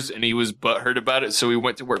InfoWars, and he was butthurt about it, so he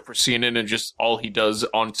went to work for CNN, and just all he does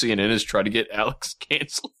on CNN is try to get Alex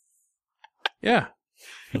canceled. Yeah.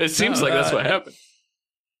 It seems like that's what happened.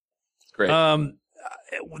 It's great.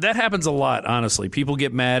 That happens a lot, honestly. People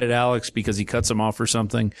get mad at Alex because he cuts them off or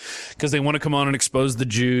something, because they want to come on and expose the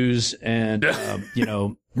Jews. And,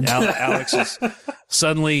 Alex is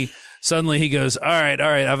suddenly he goes, all right,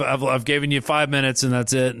 I've given you 5 minutes and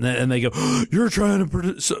that's it. And they go, you're trying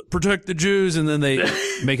to protect the Jews. And then they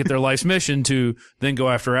make it their life's mission to then go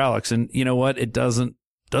after Alex. And you know what? It doesn't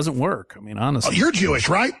work. I mean, honestly. Oh, you're Jewish,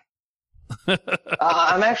 right?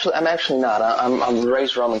 I'm actually not. I'm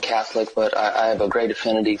raised Roman Catholic, but I have a great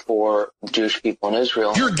affinity for Jewish people in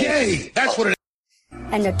Israel. You're gay. That's what it is.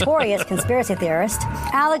 And notorious conspiracy theorist,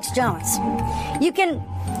 Alex Jones. You can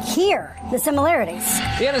hear the similarities.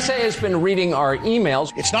 The NSA has been reading our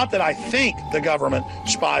emails. It's not that I think the government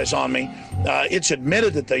spies on me. It's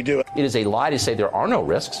admitted that they do it. It is a lie to say there are no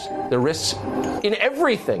risks. There are risks in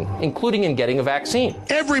everything, including in getting a vaccine.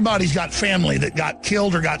 Everybody's got family that got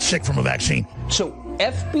killed or got sick from a vaccine. So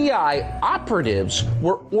FBI operatives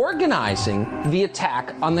were organizing the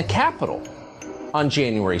attack on the Capitol on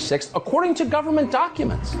January 6th, according to government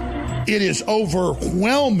documents. It is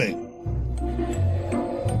overwhelming,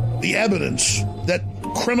 the evidence that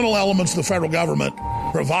criminal elements of the federal government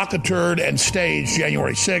provocateured and staged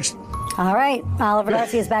January 6th. All right, Oliver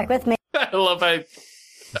Darcy is back with me. I love how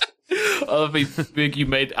big you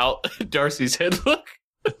made Darcy's head look.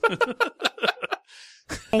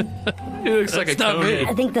 He looks like a cone.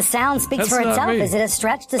 I think the sound speaks for itself. Is it a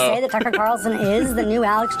stretch to say that Tucker Carlson is the new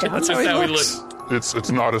Alex Jones? That's how he looks.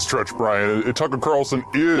 It's not a stretch, Brian. Tucker Carlson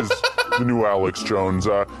is the new Alex Jones.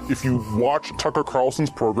 If you watch Tucker Carlson's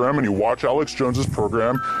program and you watch Alex Jones's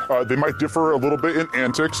program, they might differ a little bit in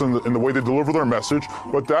antics and in the way they deliver their message,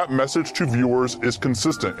 but that message to viewers is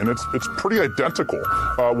consistent, and it's pretty identical.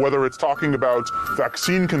 Whether it's talking about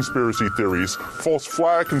vaccine conspiracy theories, false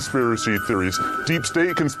flag conspiracy theories, deep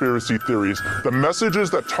state conspiracy theories, the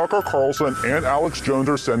messages that Tucker Carlson and Alex Jones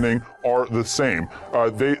are sending are the same.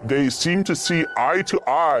 They seem to see eye to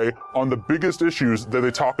eye on the biggest issues that they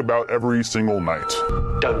talk about every single night.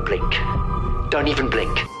 Don't blink. Don't even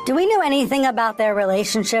blink. Do we know anything about their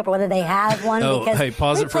relationship or whether they have one? Hey,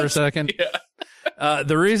 pause it for a second. Yeah.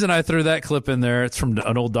 The reason I threw that clip in there, it's from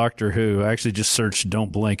an old Doctor Who. I actually just searched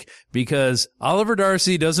 "Don't Blink" because Oliver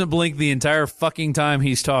Darcy doesn't blink the entire fucking time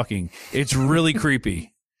he's talking. It's really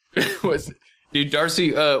creepy. Dude,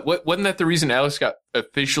 Darcy, wasn't that the reason Alex got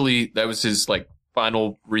officially, that was his,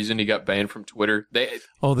 final reason he got banned from Twitter? They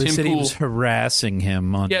said he was harassing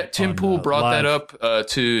him on Tim Pool brought live. that up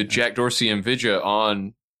to Jack Dorsey and Vidya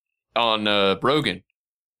on Rogan.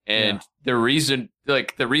 And the reason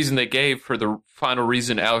they gave for the final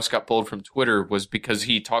reason Alex got pulled from Twitter was because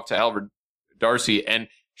he talked to Albert Darcy, and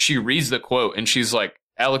she reads the quote, and she's like,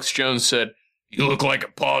 Alex Jones said, "You look like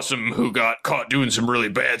a possum who got caught doing some really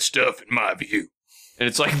bad stuff, in my view." And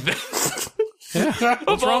it's like,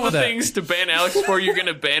 of all the things to ban Alex for, you're going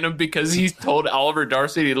to ban him because he's told Oliver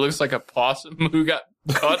Darcy he looks like a possum who got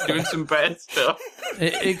caught doing some bad stuff.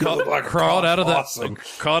 It crawled out of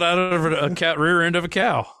a rear end of a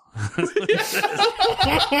cow.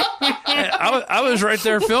 I was right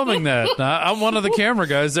there filming that. I'm one of the camera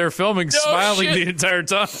guys there filming, smiling the entire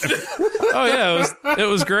time. Oh yeah, it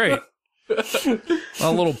was great.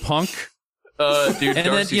 A little punk. Dude, and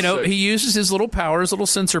then he uses his little power, his little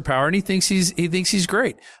censor power, and he thinks he's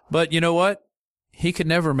great. But you know what? He could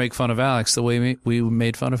never make fun of Alex the way we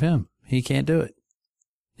made fun of him. He can't do it.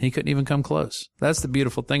 He couldn't even come close. That's the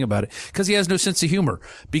beautiful thing about it, because he has no sense of humor,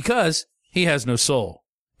 because he has no soul,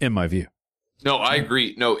 in my view. No, I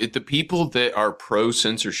agree. No, the people that are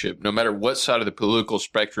pro-censorship, no matter what side of the political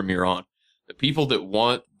spectrum you're on, the people that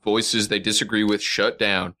want voices they disagree with shut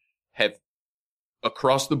down have,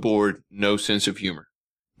 across the board, no sense of humor.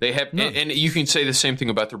 They have, and you can say the same thing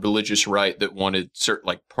about the religious right that wanted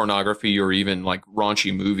certain, pornography or even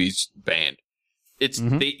raunchy movies banned. It's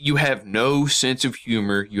you have no sense of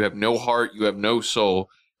humor, you have no heart, you have no soul,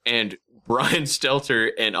 and Brian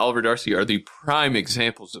Stelter and Oliver Darcy are the prime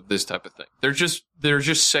examples of this type of thing. They're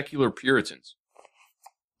just secular Puritans.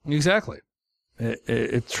 Exactly.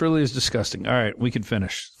 It truly is disgusting. All right, we can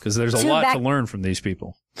finish because there's a lot to learn from these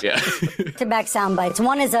people. Yeah. To back sound bites.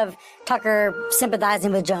 One is of Tucker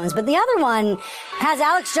sympathizing with Jones, but the other one has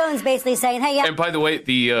Alex Jones basically saying, "Hey, yeah." And by the way,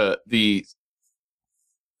 the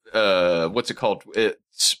what's it called?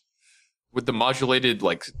 It's with the modulated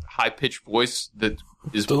high pitched voice that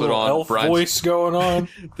is the put on elf voice going on.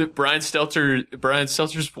 The Brian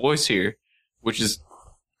Stelter's voice here, which is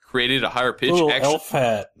created a higher pitch. Little elf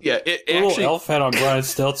hat. Yeah, it little actually elf hat on Brian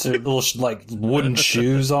Stelter, little like wooden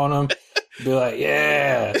shoes on him. Be like,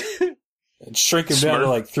 yeah, and shrink him down to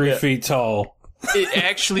like 3 feet tall. It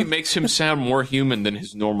actually makes him sound more human than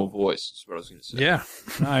his normal voice. Is what I was going to say. Yeah,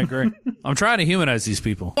 I agree. I'm trying to humanize these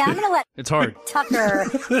people. Yeah, I'm going to let it's hard. Tucker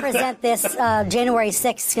present this January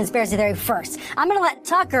 6th conspiracy theory first. I'm going to let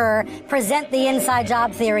Tucker present the inside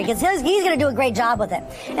job theory because he's going to do a great job with it.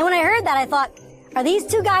 And when I heard that, I thought, are these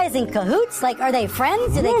two guys in cahoots? Like, are they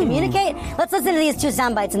friends? Do they communicate? Let's listen to these two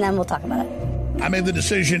sound bites and then we'll talk about it. I made the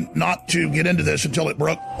decision not to get into this until it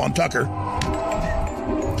broke on Tucker.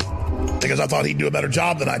 Because I thought he'd do a better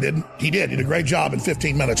job than I did. He did. He did a great job in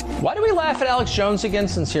 15 minutes. Why do we laugh at Alex Jones again?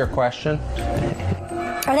 Sincere question.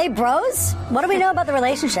 Are they bros? What do we know about the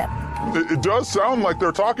relationship? It does sound like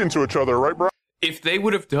they're talking to each other, right, bro? If they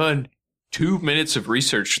would have done 2 minutes of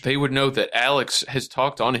research, they would know that Alex has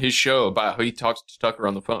talked on his show about how he talks to Tucker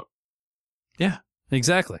on the phone. Yeah,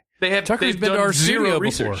 exactly. Tucker's been to our studio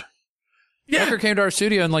research. before. Yeah. Tucker came to our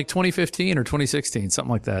studio in like 2015 or 2016,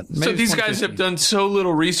 something like that. Maybe so these guys have done so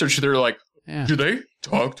little research, they're like, do they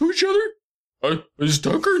talk to each other? Is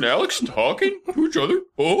Tucker and Alex talking to each other?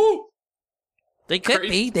 Oh. They could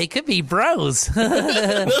be bros. Look,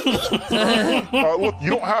 you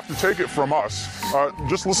don't have to take it from us.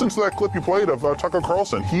 Just listen to that clip you played of Tucker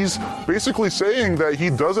Carlson. He's basically saying that he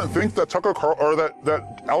doesn't think that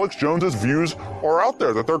that Alex Jones's views are out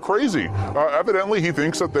there, that they're crazy. Evidently, he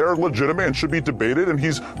thinks that they're legitimate and should be debated, and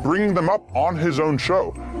he's bringing them up on his own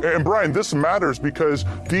show. And Brian, this matters because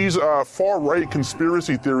these far-right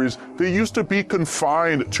conspiracy theories, they used to be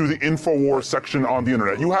confined to the InfoWars section on the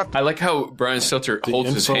internet. I like how Brian Stelter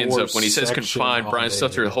holds his hands up when he says confined. Brian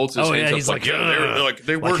Stelter holds his hands up. He's like,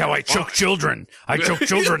 they were like how I choke children. I choke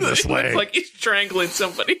children this way. It's like he's strangling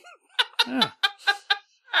somebody.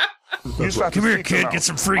 Come here, kid, get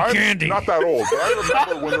some free candy. I'm not that old, but I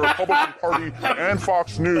remember when the Republican Party and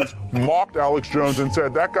Fox News mocked Alex Jones and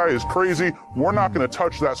said, that guy is crazy, we're not going to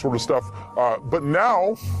touch that sort of stuff. But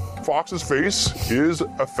now, Fox's face is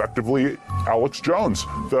effectively Alex Jones.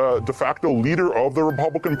 The de facto leader of the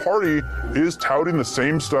Republican Party is touting the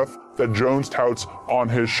same stuff that Jones touts on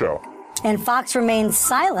his show. And Fox remains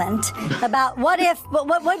silent about what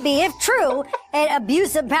would be, if true, an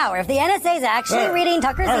abuse of power. If the NSA is actually reading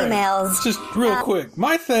Tucker's emails. Just real quick.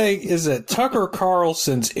 My thing is that Tucker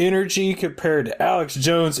Carlson's energy compared to Alex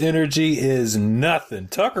Jones' energy is nothing.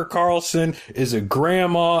 Tucker Carlson is a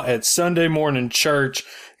grandma at Sunday morning church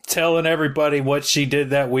telling everybody what she did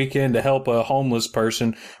that weekend to help a homeless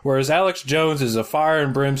person, whereas Alex Jones is a fire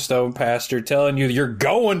and brimstone pastor telling you you're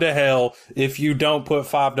going to hell if you don't put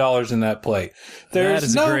 $5 in that plate.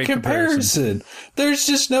 There's no comparison. There's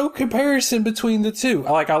just no comparison between the two.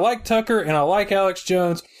 I like Tucker and I like Alex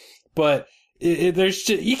Jones, but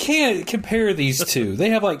you can't compare these two. They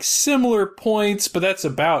have like similar points, but that's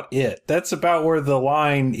about it. That's about where the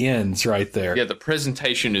line ends right there. Yeah, the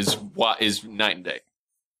presentation is night and day.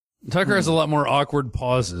 Tucker has a lot more awkward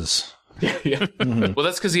pauses. Yeah. Mm-hmm. Well,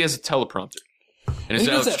 that's because he has a teleprompter. And as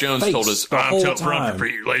Alex Jones told us, I'm teleprompter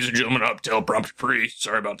free, ladies and gentlemen, I'm teleprompter free.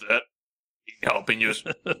 Sorry about that. Helping you.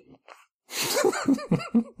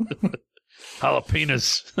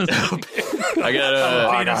 Jalapenos. I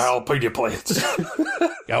got jalapeno plants.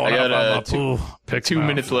 I got 2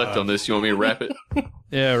 minutes left on this. You want me to wrap it?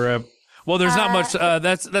 Yeah, wrap. Well, there's not much.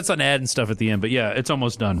 That's an ad and stuff at the end, but yeah, it's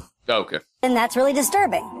almost done. Oh, okay. And that's really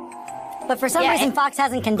disturbing. But for some reason, Fox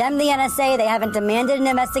hasn't condemned the NSA. They haven't demanded an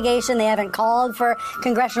investigation. They haven't called for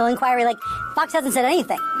congressional inquiry. Like, Fox hasn't said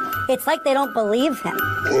anything. It's like they don't believe him.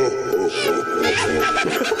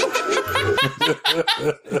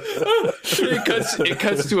 It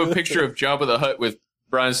cuts to a picture of Jabba the Hutt with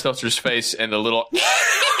Brian Stelter's face, and the little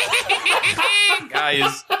guy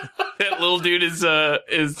is... That little dude is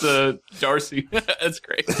Darcy. That's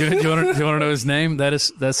great. Do you want to know his name?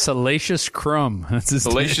 That's Salacious Crumb. That's his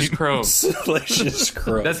Salacious name. Crumb. Salacious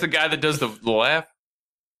Crumb. That's the guy that does the laugh.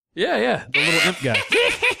 Yeah, the little imp guy.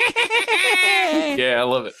 Yeah, I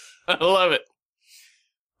love it. I love it.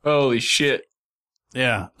 Holy shit.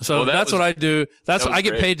 Yeah. So that's what I do. I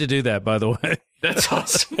get paid to do that, by the way. That's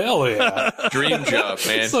awesome. Hell yeah. Dream job,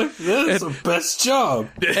 man. It's like, that's the best job.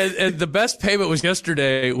 And the best payment was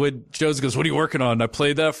yesterday when Jones goes, what are you working on? And I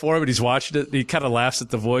played that for him and he's watching it. And he kind of laughs at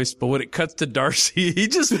the voice. But when it cuts to Darcy, he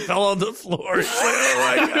just fell on the floor. He's like, oh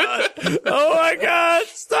my God. Oh my God.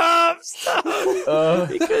 Stop.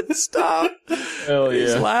 He couldn't stop. Hell yeah.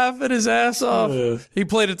 He's laughing his ass off. He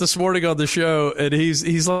played it this morning on the show and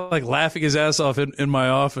he's like laughing his ass off in my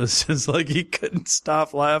office. It's like he couldn't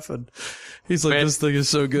stop laughing. He's like, man, this thing is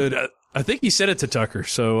so good. I think he sent it to Tucker.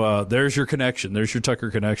 So there's your connection. There's your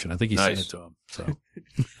Tucker connection. I think he sent it to him. So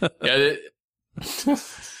yeah.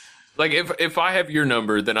 Like if I have your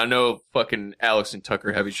number, then I know fucking Alex and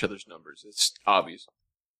Tucker have each other's numbers. It's obvious.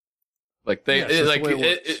 Like it's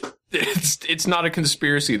not a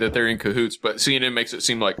conspiracy that they're in cahoots, but CNN makes it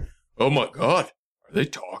seem like, oh my God, are they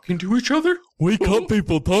talking to each other? We caught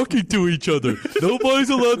people talking to each other. Nobody's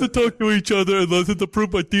allowed to talk to each other unless it's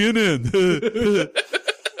approved by CNN.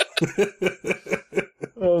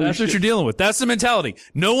 That's what you're dealing with. That's the mentality.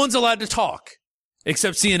 No one's allowed to talk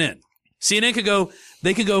except CNN. CNN could go,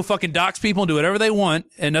 they could go fucking dox people and do whatever they want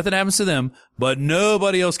and nothing happens to them, but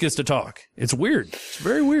nobody else gets to talk. It's weird. It's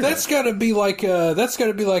very weird. That's gotta be like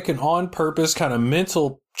an on purpose kind of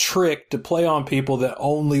mental trick to play on people that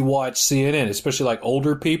only watch CNN, especially like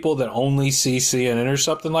older people that only see CNN or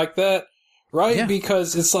something like that. Right? Yeah.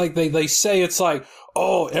 Because it's like they say it's like,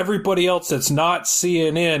 oh, everybody else that's not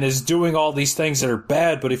CNN is doing all these things that are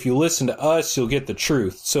bad, but if you listen to us, you'll get the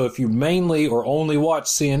truth. So if you mainly or only watch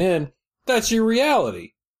CNN, that's your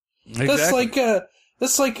reality. Exactly.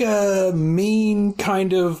 That's like a mean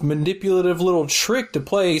kind of manipulative little trick to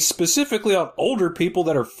play specifically on older people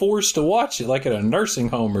that are forced to watch it, like at a nursing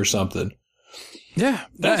home or something. Yeah,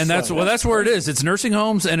 that's where it is. It's nursing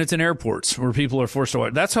homes and it's in airports where people are forced to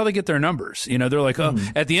watch. That's how they get their numbers. You know, they're like, oh,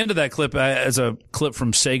 at the end of that clip, as a clip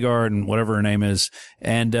from Sagar and whatever her name is,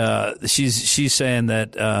 and she's saying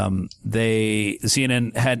that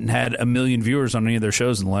CNN hadn't had 1 million viewers on any of their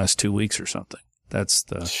shows in the last 2 weeks or something. That's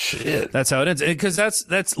the shit. That's how it is. Because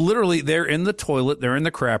that's literally, they're in the toilet, they're in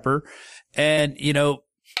the crapper, and you know,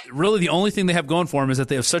 really the only thing they have going for them is that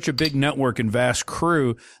they have such a big network and vast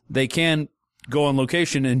crew, they can go on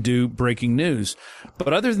location and do breaking news.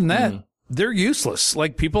 But other than that, they're useless.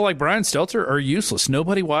 Like people like Brian Stelter are useless.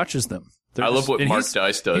 Nobody watches them. I love what Mark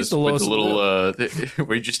Dice does with the little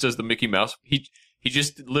where he just does the Mickey Mouse. He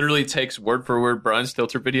just literally takes word for word Brian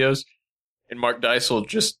Stelter videos, and Mark Dice will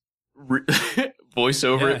just voice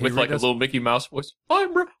over it with like a little Mickey Mouse voice.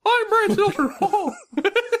 I'm Brian Stelter. Oh.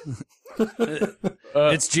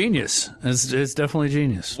 It's genius. It's definitely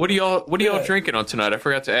genius. What are y'all drinking on tonight? I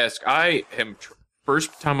forgot to ask. I am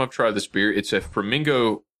first time I've tried this beer. It's a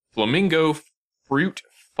Flamingo Fruit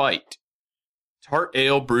Fight tart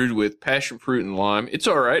ale brewed with passion fruit and lime. It's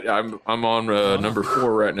all right. I'm on number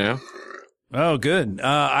 4 right now. Oh, good.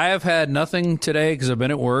 I have had nothing today because I've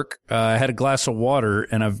been at work. I had a glass of water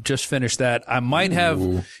and I've just finished that. I might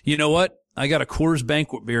have. You know what? I got a Coors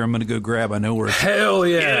Banquet beer I'm going to go grab. I know where it's Hell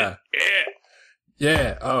yeah.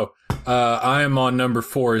 Yeah. Oh, I am on number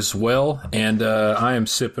 4 as well, and I am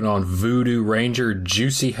sipping on Voodoo Ranger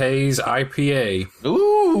Juicy Haze IPA.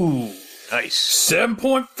 Ooh, nice.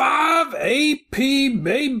 7.5 AP,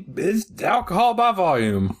 baby. It's alcohol by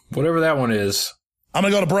volume, whatever that one is. I'm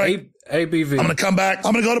going to go to break. ABV. I'm going to come back.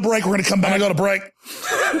 I'm going to go to break. We're going to come back. I'm going to go to break.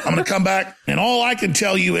 I'm going to come back, and all I can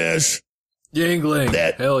tell you is Yingling.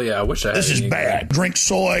 Hell yeah, I wish I had this is bad. Drink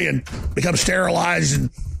soy and become sterilized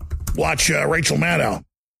and watch Rachel Maddow.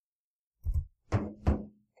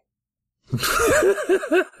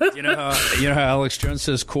 You know how Alex Jones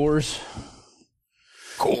says Coors?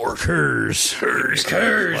 Coors.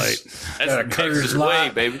 That's a Texas way,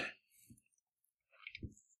 baby.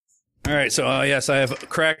 All right, so yes, I have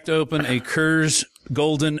cracked open a Coors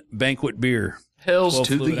Golden Banquet beer. Hells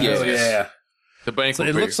to the yes. Yeah. The Banquet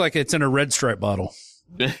beer. It looks like it's in a Red Stripe bottle.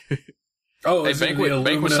 Oh, hey,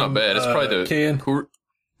 Banquet's not bad. It's probably the can.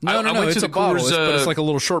 No, it's a bottle, but it's like a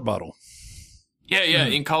little short bottle. Yeah.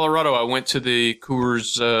 In Colorado, I went to the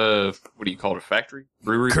Coors, what do you call it, factory?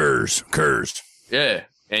 Brewery? Coors. Yeah.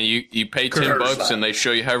 And you pay $10 and they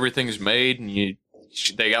show you how everything's made, and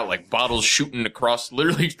they got like bottles shooting across,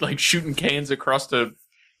 literally like shooting cans across the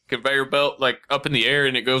conveyor belt, like up in the air,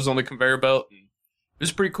 and it goes on the conveyor belt. And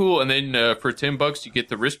it's pretty cool. And then for $10, you get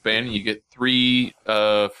the wristband, and you get 3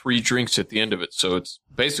 free drinks at the end of it. So it's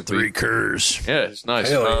basically 3 Coors. Yeah, it's nice.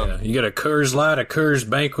 Hell yeah. You get a Coors Light, a Coors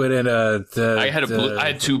Banquet, and I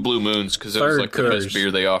had 2 Blue Moons because it was like the best beer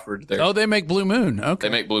they offered there. Oh, they make Blue Moon. Okay,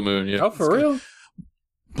 they make Blue Moon. Yeah. Oh, for real?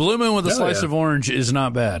 Blue Moon with a slice of orange is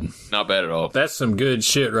not bad. Not bad at all. That's some good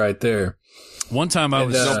shit right there. One time we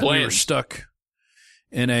were stuck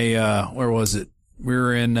in a where was it? We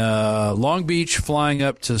were in Long Beach flying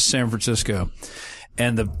up to San Francisco,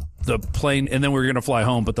 and the plane, and then we were going to fly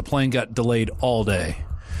home, but the plane got delayed all day.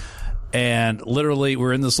 And literally,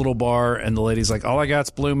 we're in this little bar, and the lady's like, all I got's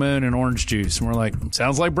Blue Moon and orange juice. And we're like,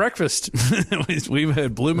 sounds like breakfast. We've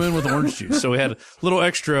had Blue Moon with orange juice. So we had a little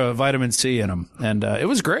extra vitamin C in them. And it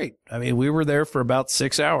was great. I mean, we were there for about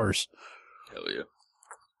 6 hours. Hell yeah.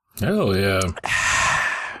 Hell yeah.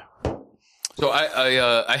 So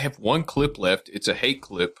I have one clip left. It's a hate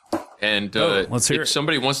clip, and let's hear if it.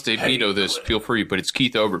 somebody wants to veto this, feel free. But it's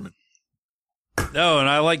Keith Olbermann. No, and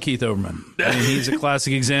I like Keith Olbermann. I mean, he's a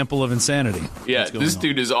classic example of insanity. Yeah, this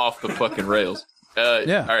dude is off the fucking rails.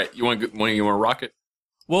 Yeah. All right, you want to rock it?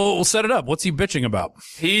 Well, we'll set it up. What's he bitching about?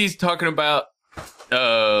 He's talking about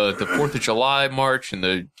the 4th of July march and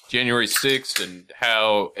the January 6th and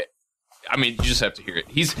how. I mean, you just have to hear it.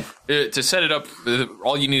 He's to set it up.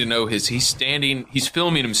 All you need to know is he's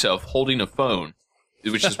filming himself holding a phone,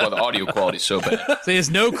 which is why the audio quality is so bad. So he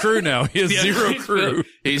has no crew now. He has zero crew.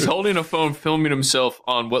 He's holding a phone, filming himself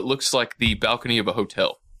on what looks like the balcony of a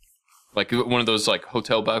hotel, like one of those like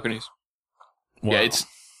hotel balconies. Wow. Yeah,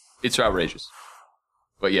 it's outrageous.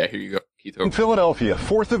 But yeah, here you go, Keith. In Philadelphia,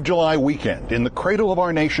 4th of July weekend, in the cradle of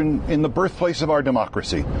our nation, in the birthplace of our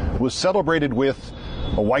democracy, was celebrated with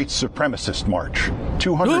a white supremacist march.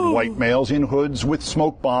 200 white males in hoods with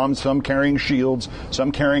smoke bombs, some carrying shields,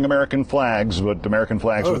 some carrying American flags, but American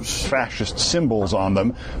flags with fascist symbols on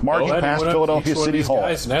them, marched past Philadelphia City Hall.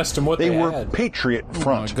 And asked them what they were had. Patriot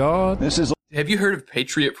Front. Oh my God. This is. Have you heard of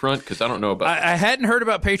Patriot Front? Because I don't know about I hadn't heard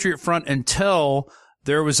about Patriot Front until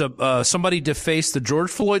there was somebody defaced the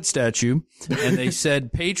George Floyd statue, and they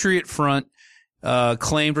said Patriot Front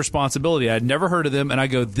claimed responsibility. I'd never heard of them, and I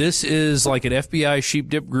go, this is like an FBI sheep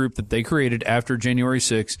dip group that they created after January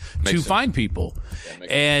 6th to find people.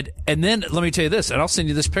 And then let me tell you this, and I'll send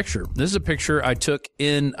you this picture. This is a picture I took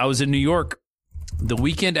I was in New York the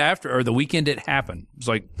weekend after, or the weekend it happened. It was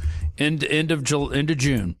like end of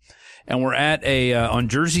June. And we're at on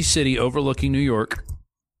Jersey City overlooking New York.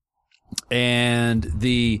 And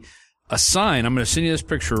a sign, I'm going to send you this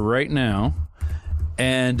picture right now.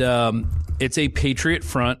 And it's a Patriot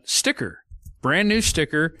Front sticker, brand new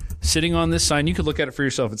sticker sitting on this sign. You could look at it for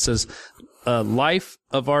yourself. It says, life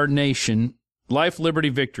of our nation, life, liberty,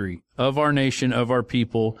 victory of our nation, of our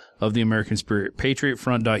people, of the American spirit,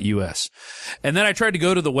 patriotfront.us. And then I tried to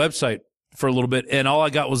go to the website for a little bit, and all I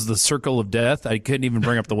got was the circle of death. I couldn't even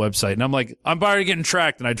bring up the website. And I'm like, I'm already getting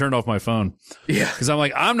tracked, and I turned off my phone. Yeah. Because I'm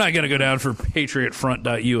like, I'm not going to go down for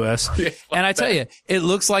patriotfront.us. Yeah, and I tell you, it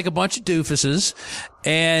looks like a bunch of doofuses.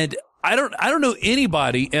 And I don't know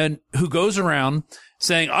anybody who goes around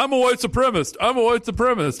saying, I'm a white supremacist. I'm a white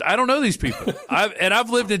supremacist. I don't know these people. I've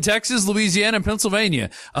lived in Texas, Louisiana, and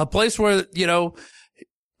Pennsylvania, a place where,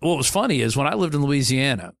 what was funny is when I lived in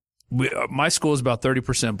Louisiana, my school was about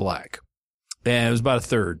 30% black. And it was about a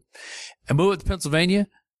third. I moved to Pennsylvania.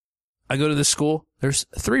 I go to this school. There's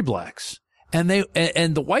 3 blacks. And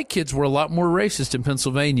the white kids were a lot more racist in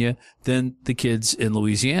Pennsylvania than the kids in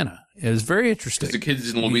Louisiana. It was very interesting. Because the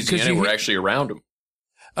kids in Louisiana were actually around them.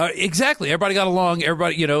 Exactly. Everybody got along.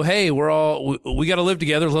 Everybody, hey, we got to live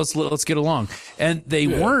together. Let's get along. And they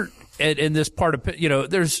weren't in this part of,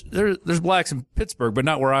 there's blacks in Pittsburgh, but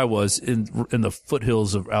not where I was in the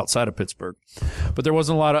foothills of outside of Pittsburgh. But there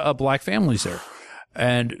wasn't a lot of black families there.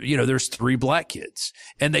 And, there's 3 black kids.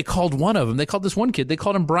 And they called this one kid, they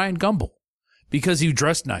called him Brian Gumble because he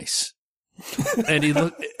dressed nice. And he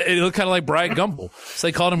looked kind of like Brian Gumble. So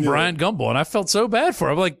they called him Brian Gumble. And I felt so bad for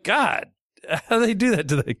him. I'm like, God, how do they do that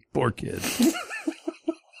to the poor kid?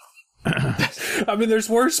 I mean, there's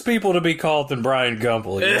worse people to be called than Brian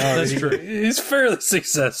Gumble. That's true. He's fairly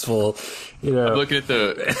successful. I'm looking at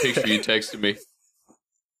the picture you texted me.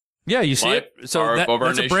 Yeah, you see it. So that's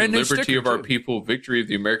our nation, brand new liberty sticker of our too. people, victory of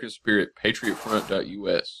the American spirit,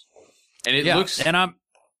 patriotfront.us. And it looks.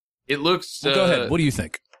 It looks. Well, go ahead. What do you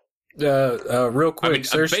think? Real quick,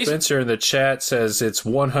 Sir Spencer in the chat says it's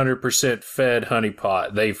 100% fed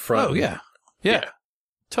honeypot. They front. Oh yeah,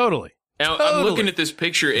 totally. Now, I'm looking at this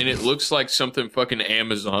picture, and it looks like something fucking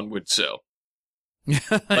Amazon would sell.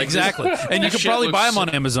 Exactly. And you could probably buy them on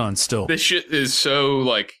Amazon still. This shit is so,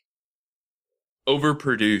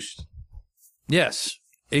 overproduced. Yes,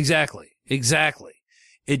 exactly.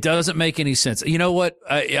 It doesn't make any sense. You know what?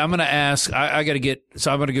 I'm going to ask. I'm going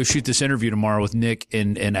to go shoot this interview tomorrow with Nick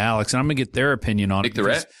and Alex, and I'm going to get their opinion on Nick the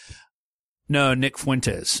Rat? No, Nick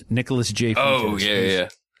Fuentes. Nicholas J. Fuentes. Oh, yeah.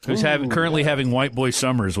 Who's currently having white boy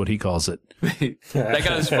summer is what he calls it. That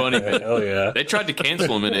guy's funny, man. Hell yeah. They tried to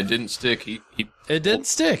cancel him and it didn't stick. It didn't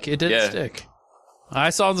stick. Stick. I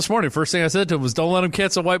saw him this morning. First thing I said to him was, don't let him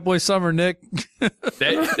cancel white boy summer, Nick.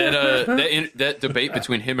 That debate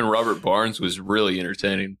between him and Robert Barnes was really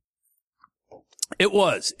entertaining. It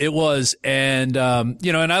was. And,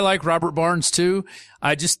 and I like Robert Barnes too.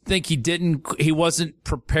 I just think he wasn't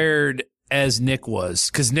prepared as Nick was,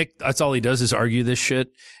 because Nick, that's all he does is argue this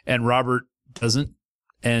shit, and Robert doesn't.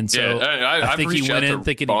 And so I think he went in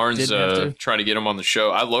thinking Barnes, he didn't have to. trying to get him on the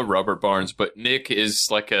show. I love Robert Barnes, but Nick is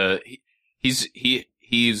like he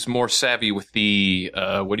he's more savvy with the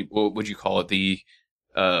what would you call it, the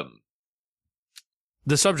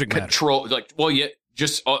subject matter. Troll, like, well, yeah,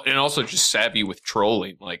 just and also just savvy with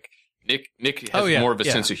trolling. Like Nick has more of a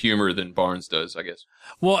sense of humor than Barnes does, I guess.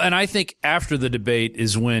 Well, and I think after the debate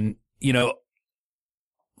is when, you know,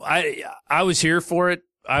 I was here for it.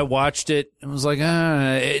 I watched it and was like,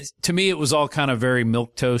 to me, it was all kind of very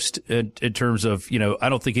milquetoast in terms of, you know, I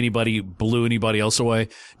don't think anybody blew anybody else away.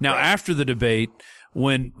 Now, after the debate,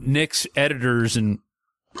 when Nick's editors and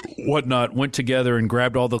whatnot went together and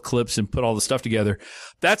grabbed all the clips and put all the stuff together,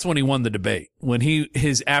 that's when he won the debate. When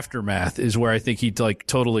his aftermath is where I think he like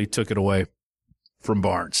totally took it away from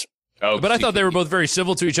Barnes. Oh, but I thought they were both very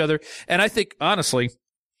civil to each other. And I think, honestly,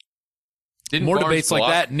 more Barnes debates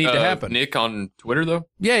like that need to happen. Nick on Twitter, though?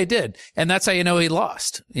 Yeah, he did. And that's how you know he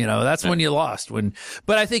lost. You know, that's when you lost.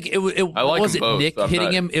 But I think it wasn't Nick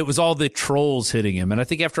hitting him. It was all the trolls hitting him. And I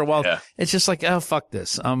think after a while, it's just like, oh, fuck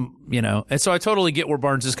this. You know, and so I totally get where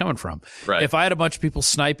Barnes is coming from. Right. If I had a bunch of people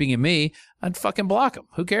sniping at me, I'd fucking block them.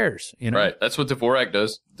 Who cares? You know? Right. That's what Dvorak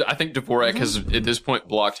does. I think Dvorak has, at this point,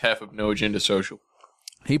 blocked half of No Agenda Social.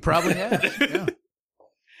 He probably has. Yeah.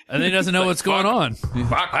 And he doesn't know what's going on.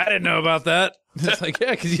 I didn't know about that. It's like,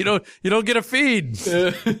 yeah, because you don't get a feed.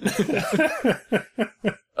 You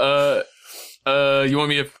want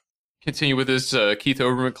me to continue with this Keith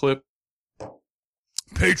Olbermann clip?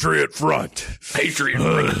 Patriot Front. Patriot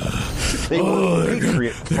Front. They were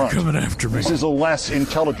Patriot Front. They're coming after me. This is a less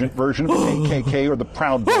intelligent version of the KKK or the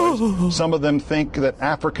Proud Boys. Some of them think that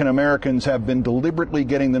African Americans have been deliberately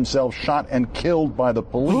getting themselves shot and killed by the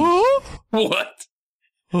police. What?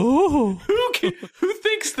 Who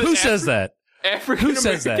thinks that? Who says that? Who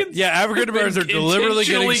says that? Yeah, African Americans are deliberately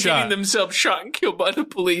getting shot. Getting themselves shot and killed by the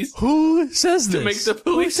police. Who says this? To make the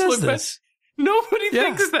police look bad. Nobody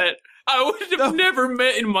thinks that. I would have never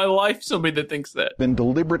met in my life somebody that thinks that. Been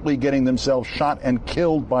deliberately getting themselves shot and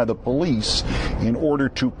killed by the police in order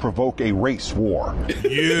to provoke a race war.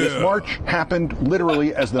 This march happened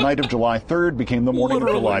literally as the night of July 3rd became the morning of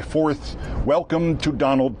July 4th. Welcome to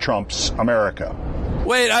Donald Trump's America.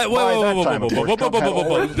 Wait,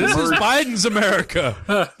 whoa. This is Biden's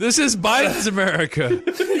America. This is Biden's America.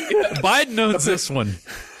 Biden owns this one.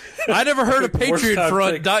 I never heard of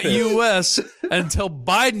PatriotFront.us until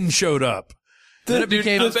Biden showed up. Then it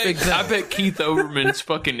became this big thing. I bet Keith Olbermann's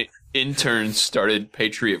fucking interns started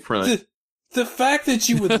Patriot Front. The fact that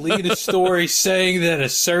you would lead a story saying that a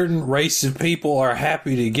certain race of people are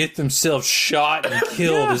happy to get themselves shot and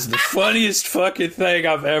killed is the funniest fucking thing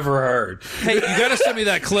I've ever heard. Hey, you got to send me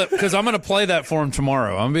that clip because I'm going to play that for him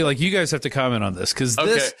tomorrow. I'm going to be like, you guys have to comment on this because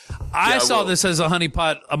I saw this as a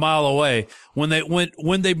honeypot a mile away when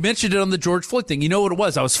they mentioned it on the George Floyd thing. You know what it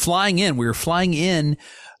was? I was flying in. We were flying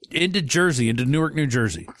into Jersey, into Newark, New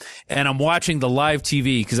Jersey. And I'm watching the live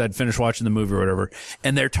TV because I'd finished watching the movie or whatever.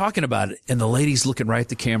 And they're talking about it. And the lady's looking right at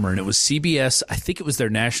the camera. And it was CBS. I think it was their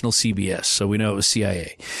national CBS. So we know it was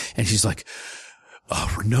CIA. And she's like, a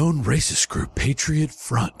renowned racist group, Patriot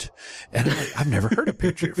Front. And I'm like, I've never heard of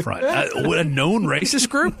Patriot Front. A known racist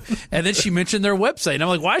group? And then she mentioned their website. And I'm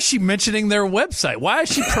like, why is she mentioning their website? Why is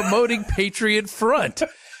she promoting Patriot Front?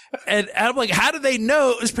 And I'm like, how do they know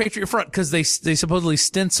it was Patriot Front? Because they supposedly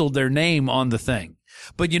stenciled their name on the thing.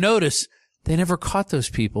 But you notice they never caught those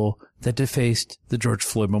people that defaced the George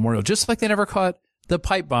Floyd Memorial. Just like they never caught the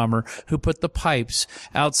pipe bomber who put the pipes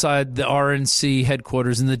outside the RNC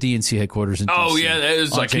headquarters and the DNC headquarters in DC. Oh, yeah. That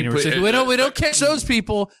is like we don't catch those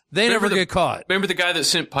people. They never get caught. Remember the guy that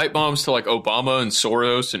sent pipe bombs to like Obama and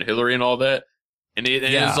Soros and Hillary and all that? And it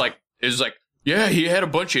was like, yeah, he had a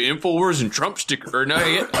bunch of InfoWars and Trump stickers. Or no,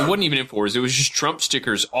 it wasn't even InfoWars. It was just Trump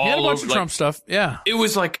stickers all over. He had a bunch of Trump stuff, yeah. It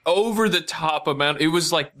was like over the top amount. It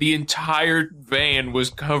was like the entire van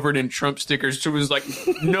was covered in Trump stickers. So it was like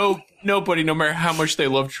nobody, no matter how much they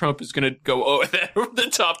love Trump, is going to go over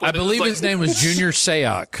the top. I believe his name was Junior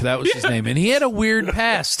Seok. That was his name. And he had a weird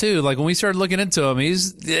past, too. Like when we started looking into him,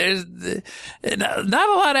 not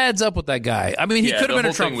a lot adds up with that guy. I mean, he could have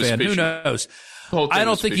been a Trump fan. Who knows? I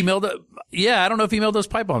don't think he mailed it. Yeah, I don't know if he mailed those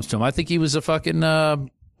pipe bombs to him. I think he was a fucking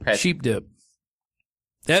sheep dip.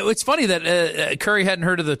 It's funny that Curry hadn't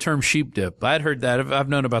heard of the term sheep dip. I had heard that. I've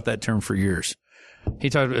known about that term for years.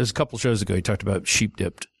 It was a couple shows ago. He talked about sheep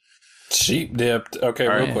dipped. Sheep dipped. Okay,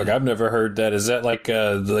 real quick. I've never heard that. Is that like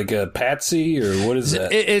a patsy or what is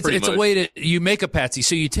that? It's a way you make a patsy.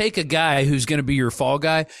 So you take a guy who's going to be your fall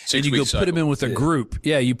guy and you go put him in with a group.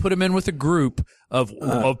 Yeah, you put him in with a group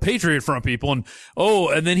of Patriot Front people.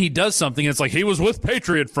 And then he does something. And it's like, he was with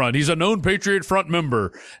Patriot Front. He's a known Patriot Front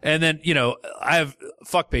member. And then,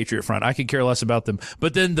 fuck Patriot Front. I could care less about them.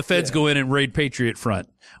 But then the feds go in and raid Patriot Front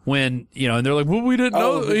when, and they're like, well, we didn't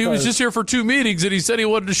know. He was just here for 2 meetings and he said he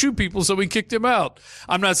wanted to shoot people. So we kicked him out.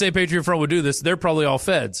 I'm not saying Patriot Front would do this. They're probably all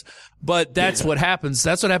feds. But that's what happens.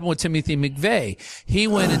 That's what happened with Timothy McVeigh. He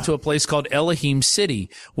went into a place called Elohim City,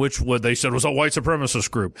 which what they said was a white supremacist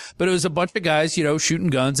group. But it was a bunch of guys, shooting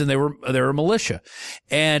guns, and they were militia.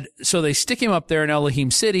 And so they stick him up there in Elohim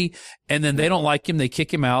City, and then they don't like him. They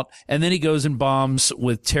kick him out. And then he goes and bombs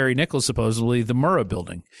with Terry Nichols, supposedly, the Murrah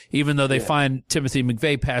building. Even though they find Timothy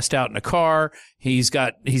McVeigh passed out in a car, he's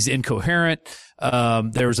incoherent.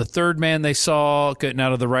 There was a third man they saw getting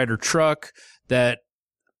out of the Ryder truck that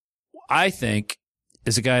I think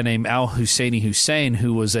is a guy named Al Hussein,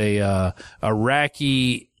 who was a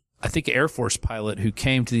Iraqi, I think, Air Force pilot who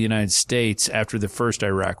came to the United States after the first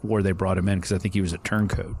Iraq war. They brought him in because I think he was a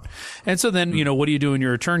turncoat. And so then, what do you do when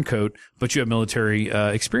you're a turncoat, but you have military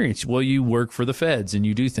experience? Well, you work for the feds and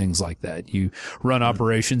you do things like that. You run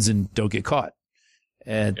operations and don't get caught.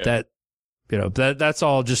 And that's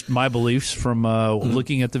all just my beliefs from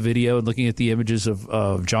looking at the video and looking at the images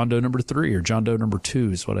of John Doe number 3 or John Doe number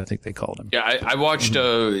 2 is what I think they called him. Yeah, I watched.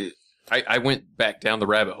 I went back down the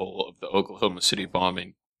rabbit hole of the Oklahoma City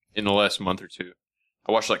bombing in the last month or two.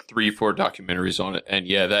 I watched like 3-4 documentaries on it, and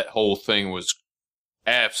yeah, that whole thing was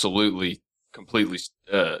absolutely, completely.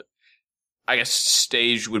 I guess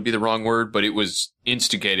staged would be the wrong word, but it was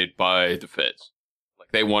instigated by the feds. Like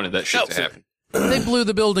they wanted that shit to happen. They blew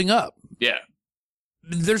the building up. Yeah.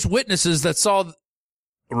 There's witnesses that saw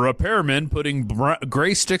repairmen putting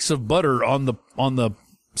gray sticks of butter on the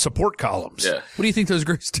support columns. Yeah. What do you think those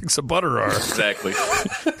gray sticks of butter are? Exactly.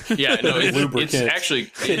 Yeah, no, it's actually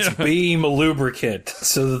it's beam lubricant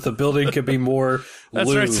so that the building could be more That's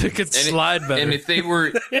lube. right, so it could slide better. And if they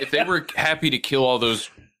were happy to kill all those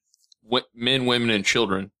men, women, and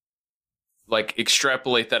children, like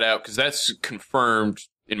extrapolate that out, because that's confirmed,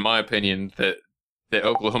 in my opinion, that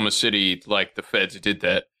Oklahoma City, like the feds did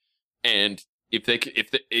that. And if they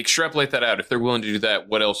extrapolate that out, if they're willing to do that,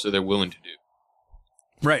 what else are they willing to do?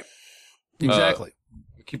 Right. Exactly.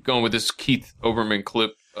 Keep going with this Keith Olbermann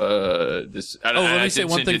clip. Let me say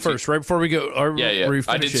one thing first, right before we go. Yeah.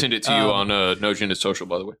 I did send it to you on No Agenda Social,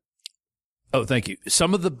 by the way. Oh, thank you.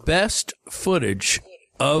 Some of the best footage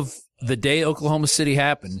of the day Oklahoma City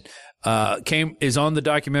happened is on the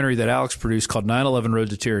documentary that Alex produced called 9/11 Road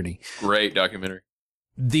to Tyranny. Great documentary.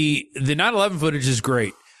 The 9/11 footage is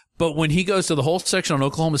great, but when he goes to the whole section on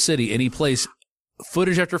Oklahoma City and he plays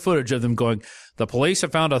footage after footage of them going, the police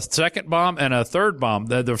have found a second bomb and a third bomb.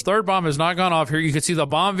 The third bomb has not gone off. Here you can see the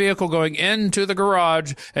bomb vehicle going into the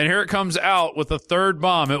garage, and here it comes out with the third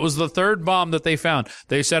bomb. It was the third bomb that they found.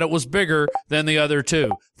 They said it was bigger than the other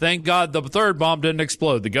two. Thank God the third bomb didn't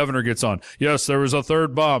explode. The governor gets on. Yes, there was a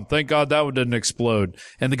third bomb. Thank God that one didn't explode.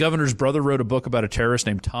 And the governor's brother wrote a book about a terrorist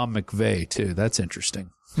named Tom McVeigh, too. That's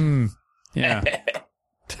interesting. Yeah.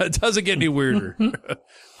 That doesn't get any weirder.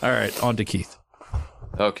 All right, on to Keith.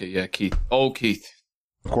 Okay, yeah, Keith. Oh, Keith.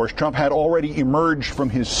 Of course, Trump had already emerged from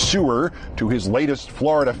his sewer to his latest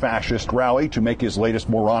Florida fascist rally to make his latest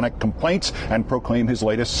moronic complaints and proclaim his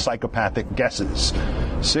latest psychopathic guesses.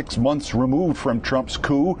 6 months removed from Trump's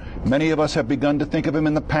coup, many of us have begun to think of him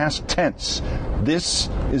in the past tense. This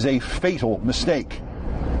is a fatal mistake.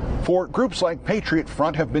 For groups like Patriot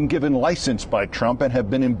Front have been given license by Trump and have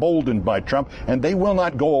been emboldened by Trump, and they will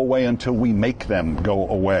not go away until we make them go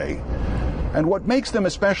away. And what makes them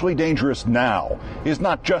especially dangerous now is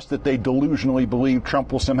not just that they delusionally believe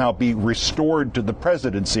Trump will somehow be restored to the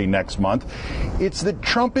presidency next month. It's that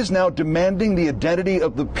Trump is now demanding the identity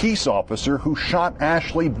of the peace officer who shot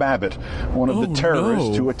Ashley Babbitt, one of the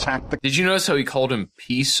terrorists who attacked the... Did you notice how he called him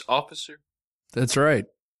peace officer? That's right.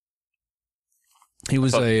 He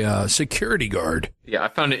was a security guard. Yeah, I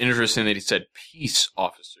found it interesting that he said peace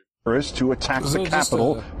officer. To attack the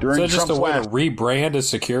Capitol during Trump's Trump's way to rebrand a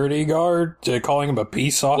security guard to calling him a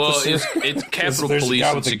peace officer? Well, it's Capitol Police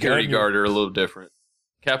and security guard are a little different.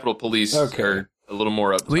 Capitol Police are a little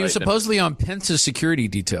more uptight. Well, he was supposedly on Pence's security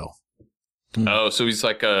detail. Oh, so he's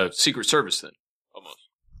like a Secret Service then, almost.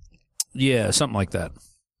 Yeah, something like that.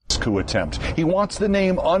 Coup attempt. He wants the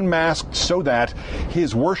name unmasked so that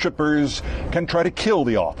his worshippers can try to kill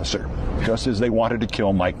the officer, just as they wanted to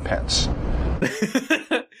kill Mike Pence.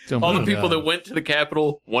 All the people that went to the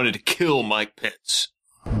Capitol wanted to kill Mike Pence.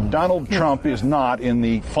 Donald Trump is not, in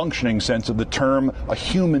the functioning sense of the term, a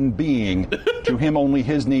human being. To him, only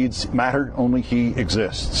his needs matter, only he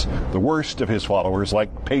exists. The worst of his followers,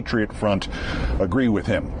 like Patriot Front, agree with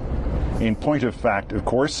him. In point of fact, of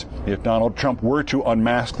course, if Donald Trump were to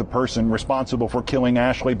unmask the person responsible for killing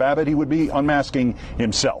Ashley Babbitt, he would be unmasking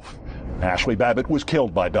himself. Ashley Babbitt was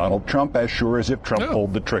killed by Donald Trump as sure as if Trump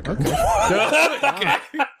pulled the trigger.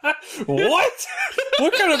 What?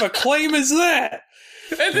 What kind of a claim is that?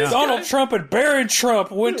 Donald Trump and Barron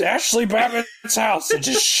Trump went to Ashley Babbitt's house and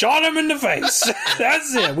just shot him in the face.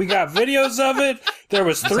 That's it. We got videos of it. There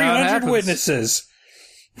was 300 witnesses.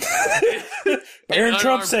 Barron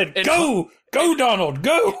Trump said, go, Donald,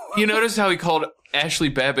 go. You notice how he called Ashley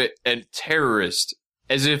Babbitt a terrorist,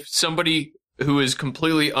 as if somebody who is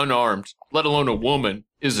completely unarmed, let alone a woman,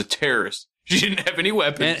 is a terrorist. She didn't have any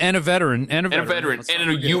weapons. And a veteran. And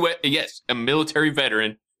a military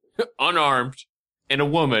veteran, unarmed, and a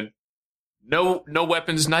woman. No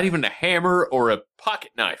weapons, not even a hammer or a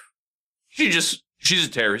pocket knife. She's a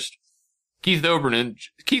terrorist. Keith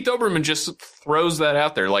Olbermann just throws that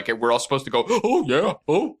out there like we're all supposed to go, oh, yeah,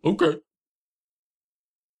 oh, okay.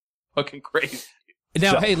 Fucking crazy.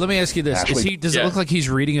 Now, hey, let me ask you this. Does it look like he's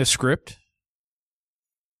reading a script?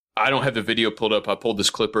 I don't have the video pulled up. I pulled this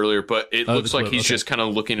clip earlier, but it looks like he's just kind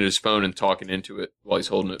of looking at his phone and talking into it while he's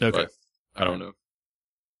holding it. Okay. But I don't know.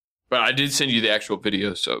 But I did send you the actual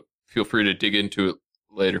video, so feel free to dig into it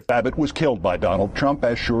later. Babbitt was killed by Donald Trump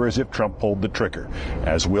as sure as if Trump pulled the trigger,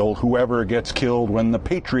 as will whoever gets killed when the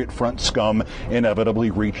Patriot Front scum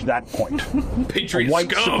inevitably reach that point. Patriot A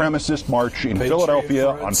white scum. supremacist march in Philadelphia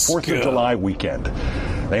on 4th of July weekend.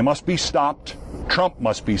 They must be stopped. Trump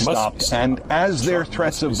must be stopped. And as their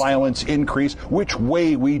threats of violence increase, which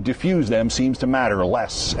way we diffuse them seems to matter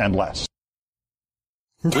less and less.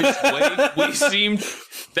 Which way we seemed...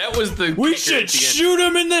 That was the... We should shoot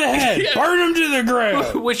him in the head. Yeah. Burn him to the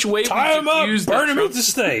ground. Which way tie him up, burn him at the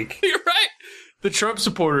stake. stake. You're right. The Trump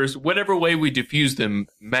supporters, whatever way we diffuse them,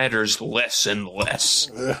 matters less and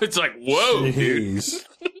less. It's like, whoa, dude.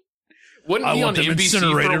 Wasn't he on NBC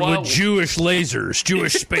incinerated for a while? with Jewish lasers,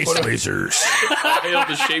 Jewish space lasers. Hail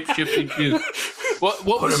the shape-shifting Jew. What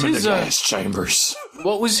was his gas chambers?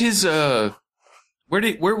 What was his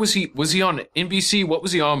where was he? Was he on NBC? What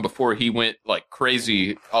was he on before he went like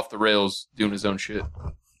crazy off the rails doing his own shit?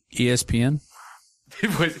 ESPN.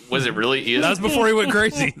 was it really ESPN? That was before he went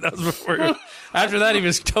crazy. After that, he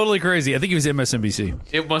was totally crazy. I think he was MSNBC.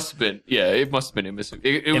 It must have been. Yeah, it must have been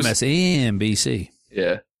MSNBC. It was MSNBC.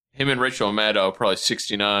 Yeah. Him and Rachel Maddow probably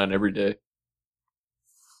 69 every day.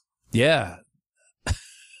 Yeah.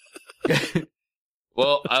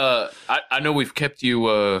 Well, I know we've kept you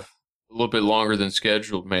a little bit longer than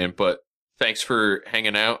scheduled, man, but thanks for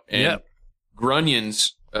hanging out. And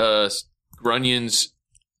Grunions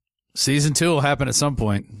Season 2 will happen at some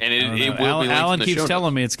point. And it will be linked Alan in the keeps show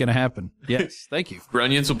telling notes. me it's going to happen. Yes, thank you.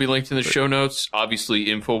 Grunions will be linked in the show notes. Obviously,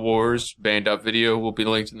 InfoWars, Band.video will be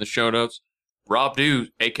linked in the show notes. Rob Dew,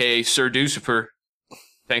 a.k.a. Sir Deucifer,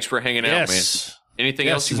 thanks for hanging out, man. Anything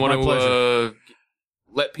else you want to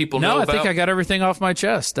let people know about? No, I think I got everything off my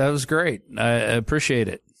chest. That was great. I appreciate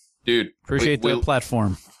it. Dude. Appreciate the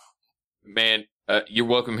platform. Man, you're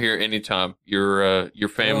welcome here anytime. Your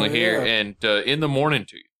family here, and in the morning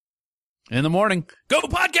to you. In the morning. Go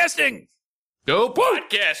podcasting! Go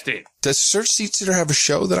podcasting! Does Search Seat Sitter have a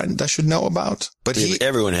show that I should know about? But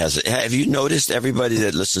everyone has it. Have you noticed everybody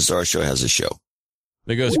that listens to our show has a show?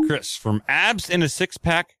 There goes Chris from Abs in a Six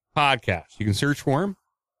Pack podcast. You can search for him.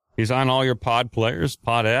 He's on all your pod players,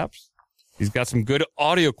 pod apps. He's got some good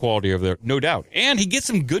audio quality over there, no doubt. And he gets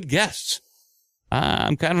some good guests.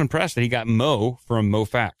 I'm kind of impressed that he got Mo from Mo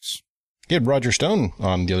Facts. He had Roger Stone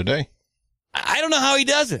on the other day. I don't know how he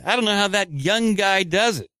does it. I don't know how that young guy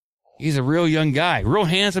does it. He's a real young guy. Real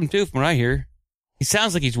handsome, too, from what I hear. He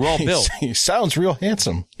sounds like he's well built. He sounds real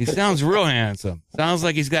handsome. He sounds real handsome. Sounds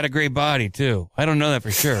like he's got a great body, too. I don't know that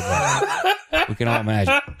for sure, but we can all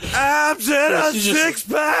imagine. Abs in a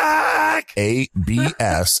six-pack! ABSNA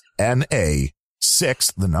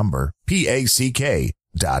 6, the number, PACK.com.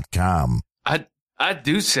 I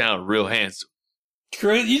do sound real handsome.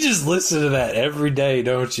 You just listen to that every day,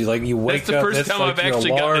 don't you? Like you wake up. That's the first time I've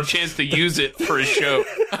actually gotten a chance to use it for a show.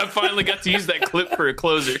 I finally got to use that clip for a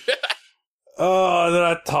closer. Oh, and then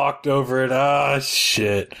I talked over it. Ah,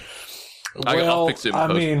 shit. I'll fix it in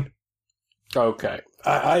post. I mean, okay.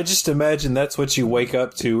 I just imagine that's what you wake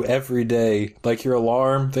up to every day, like your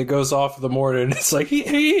alarm that goes off in the morning. It's like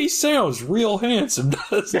he sounds real handsome,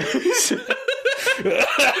 doesn't he?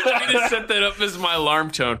 I need to set that up as my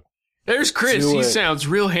alarm tone. There's Chris. He sounds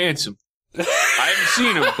real handsome. I haven't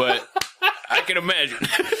seen him, but I can imagine.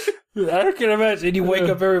 I can imagine. You wake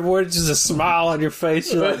up every morning, just a smile on your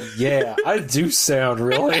face. You're like, yeah, I do sound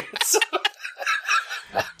real handsome.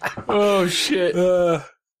 Oh, shit. All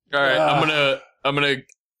right, I'm gonna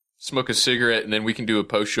smoke a cigarette, and then we can do a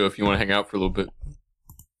post show if you want to hang out for a little bit.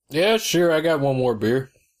 Yeah, sure. I got one more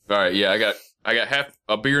beer. All right, yeah, I got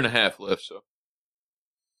a beer and a half left. So,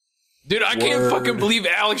 dude, I can't fucking believe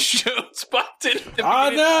Alex Jones popped in.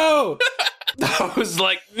 I know. I was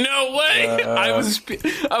like, no way. I was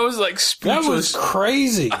like speechless. That was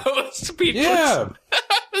crazy. I was speechless. Yeah.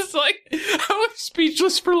 I was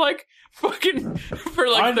speechless for like 30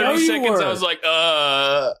 seconds. I was like,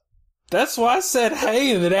 That's why I said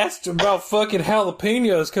hey and then asked him about fucking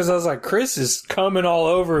jalapenos, because I was like, Chris is coming all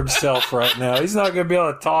over himself right now. He's not going to be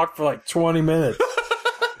able to talk for like 20 minutes.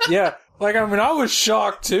 Yeah. Like, I mean, I was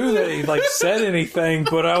shocked too that he like said anything,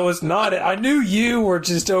 but I was not. I knew you were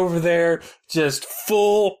just over there, just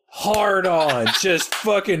full hard on, just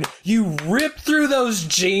fucking. You rip through those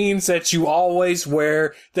jeans that you always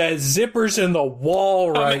wear. That zipper's in the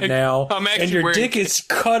wall right now, and your dick is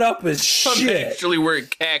cut up as shit. I'm actually wearing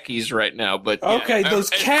khakis right now, but yeah, okay,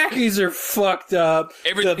 those khakis are fucked up.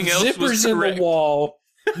 Everything the else zipper's was in correct. the wall.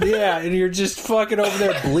 Yeah, and you're just fucking over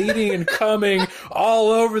there bleeding and coming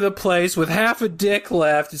all over the place with half a dick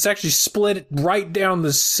left. It's actually split right down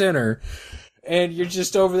the center. And you're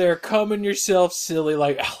just over there coming yourself silly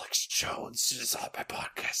like, Alex Jones is on my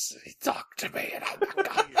podcast. He talked to me. And I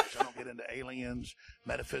don't get into aliens,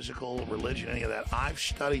 metaphysical, religion, any of that. I've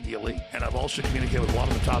studied the elite, and I've also communicated with a lot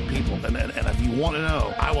of the top people. And if you want to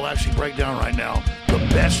know, I will actually break down right now the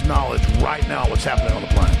best knowledge right now what's happening on the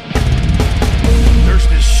planet. There's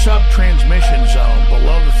this sub-transmission zone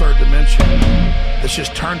below the third dimension that's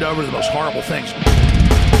just turned over to the most horrible things.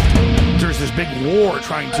 There's this big war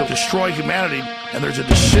trying to destroy humanity, and there's a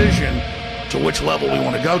decision to which level we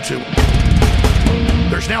want to go to.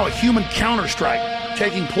 There's now a human counter-strike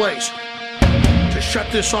taking place to shut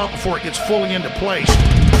this off before it gets fully into place,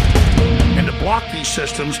 and to block these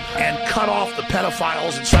systems and cut off the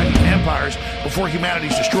pedophiles and psychic vampires before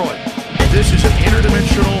humanity's destroyed. This is an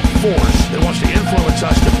interdimensional force that wants to influence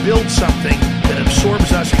us to build something that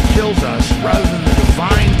absorbs us and kills us, rather than the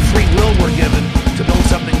divine free will we're given to build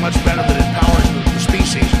something much better that empowers the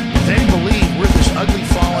species. They believe we're this ugly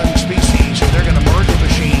fallen species, and they're going to merge with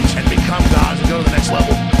machines and become gods and go to the next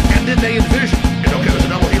level. And then they envision, okay, there's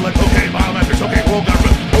a double helix, okay, biometrics, okay, world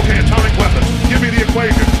government, okay, atomic weapons, give me the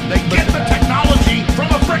equation. They get the technology from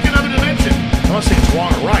a freaking other dimension. I'm not saying it's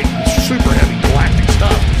wrong or right, it's super heavy galactic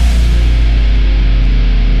stuff.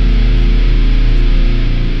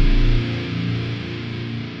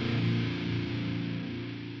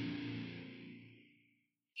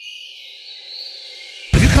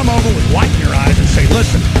 Come over with light in your eyes and say,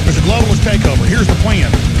 listen, there's a globalist takeover. Here's the plan.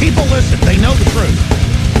 People listen. They know the truth.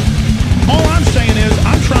 All I'm saying is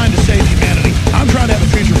I'm trying to save humanity. I'm trying to have a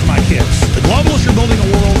future for my kids. The globalists are building a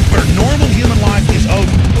world where normal human life is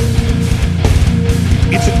over.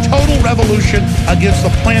 It's a total revolution against the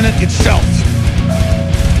planet itself.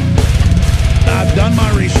 I've done my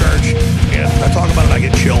research, and I talk about it, I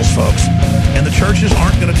get chills, folks. And the churches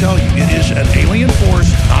aren't going to tell you. It is an alien force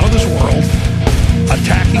out of this world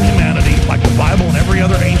attacking humanity like the Bible and every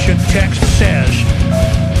other ancient text says.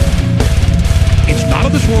 It's not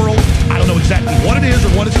of this world. I don't know exactly what it is or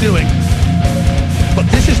what it's doing, but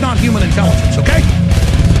this is not human intelligence, okay?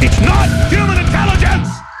 It's not human intelligence!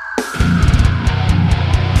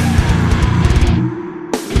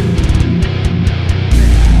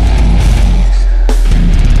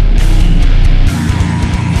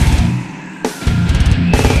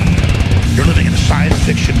 You're living in a science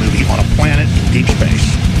fiction movie on a planet in deep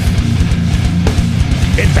space.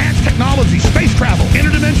 Advanced technology, space travel,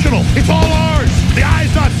 interdimensional. It's all ours. The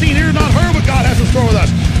eye's not seen, ear not heard what God has in store with us.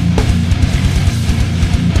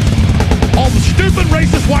 All the stupid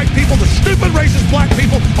racist white people, the stupid racist black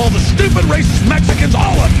people, all the stupid racist Mexicans,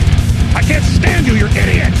 all of you. I can't stand you, you're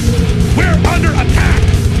idiots. We're under attack.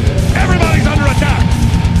 Everybody's under attack.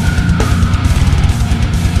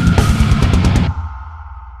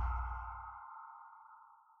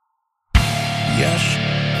 Yes,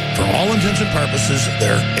 for all intents and purposes,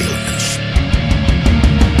 they're aliens.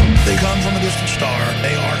 They come from a distant star.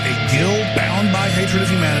 They are a guild bound by hatred of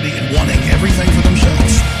humanity and wanting everything for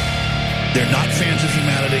themselves. They're not fans of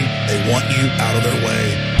humanity. They want you out of their way.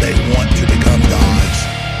 They want to become gods.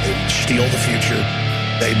 They steal the future.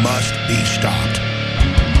 They must be stopped.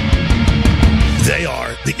 They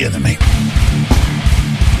are the enemy.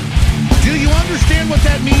 Do you understand what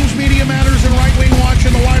that means, Media Matters and Right-Wing Watch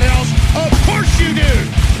in the White House? Of course you do!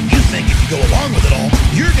 You think if you go along with it all,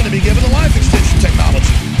 you're going to be given the life extension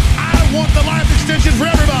technology. I want the life extension for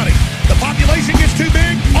everybody. The population gets too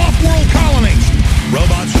big, off-world colonies.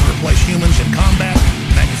 Robots that replace humans in combat,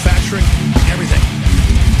 manufacturing, everything.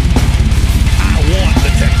 I want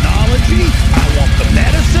the technology, I want the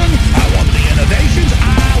medicine,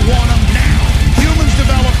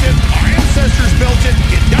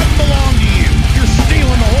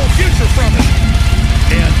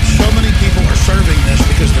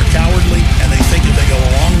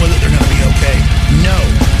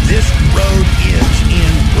 road is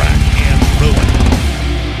in wreck and ruin.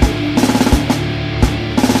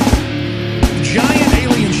 Giant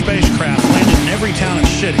alien spacecraft landed in every town and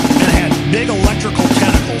city and had big electrical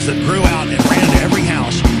tentacles that grew out and ran into every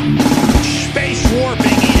house. Space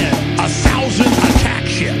warping in 1,000 attack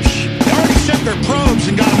ships. They already sent their probes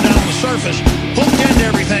and got them down on the surface, hooked into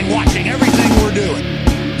everything, watching everything we're doing.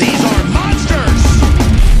 These are monsters!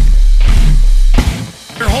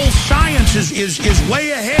 Their whole science is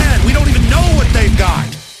way ahead. We don't even know what they've got.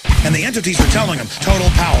 And the entities are telling them, total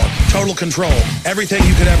power, total control, everything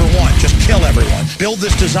you could ever want. Just kill everyone. Build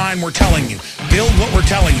this design we're telling you. Build what we're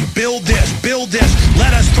telling you. Build this.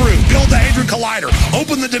 Let us through. Build the Hadron Collider.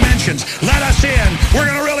 Open the dimensions. Let us in. We're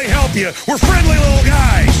going to really help you. We're friendly little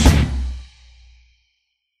guys.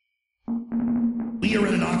 We are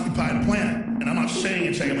in an occupied planet. And I'm not saying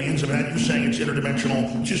it's aliens. You're saying it's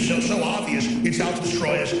interdimensional. It's just so obvious. It's out to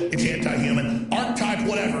destroy us. It's anti-human. Archetype,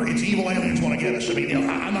 whatever. It's evil aliens want to get us. I mean,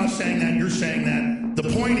 I'm not saying that. You're saying that.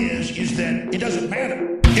 The point is that it doesn't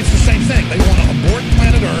matter. It's the same thing. They want to abort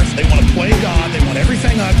planet Earth. They want to play God. They want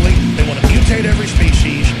everything ugly. They want to mutate every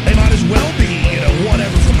species. They might as well be,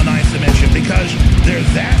 whatever from the ninth dimension because they're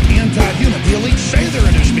that anti-human. The elites say they're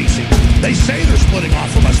a new species. They say they're splitting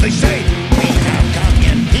off from us. They say, we have come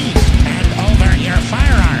in peace and over your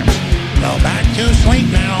firearms. Go back to sleep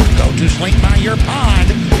now. Go to sleep by your pod.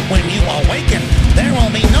 When you awaken, there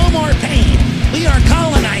will be no more pain. We are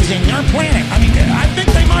colonizing your planet. I mean, I think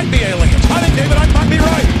they might be aliens. I think David Icke might be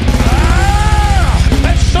right.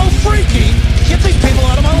 That's so freaky. Get these people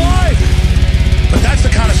out of my life. But that's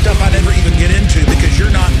the kind of stuff I never even get into because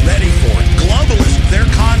you're not ready for it. Globalists, they're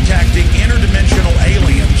contacting interdimensional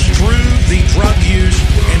aliens through the drug use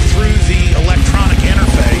and through the electronic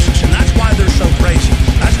interfaces. And that's why they're so crazy.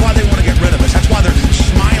 That's why they want to get rid of us. That's why they're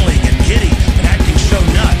smiling and giddy and acting so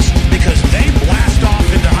nuts because they blast off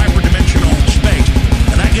into hyperdimensional space.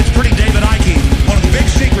 And that gets pretty David Icke, one of the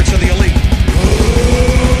big secrets of the elite.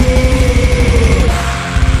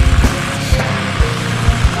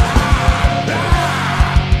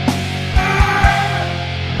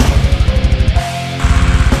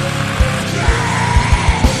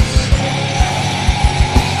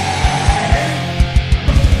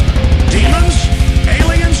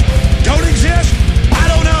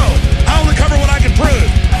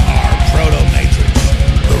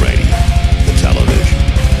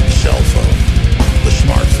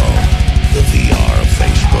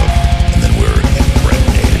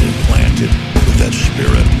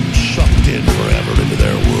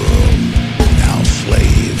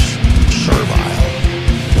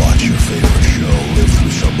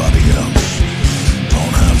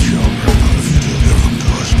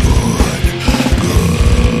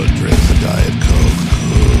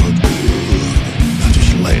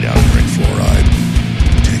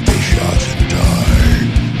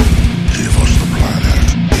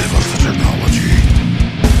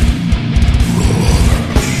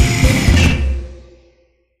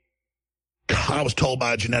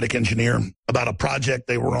 By a genetic engineer about a project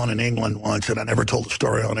they were on in England once, and I never told the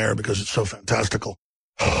story on air because it's so fantastical.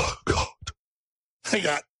 Oh, God. They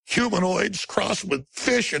got humanoids crossed with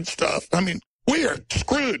fish and stuff. I mean, we are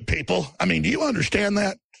screwed, people. I mean, do you understand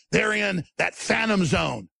that? They're in that phantom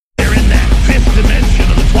zone. They're in that fifth dimension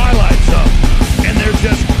of the Twilight Zone, and they're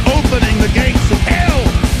just opening the gates of hell,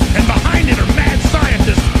 and behind it are mad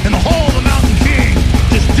scientists in the Hall of the Mountain King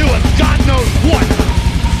just doing God knows what.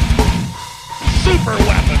 Super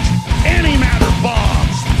weapons, antimatter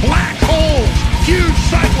bombs, black holes, huge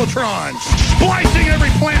cyclotrons, splicing every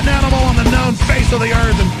plant and animal on the known face of the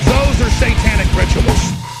earth, and those are satanic rituals.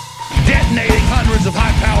 Detonating hundreds of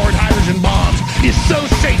high-powered hydrogen bombs is so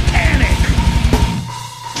satanic.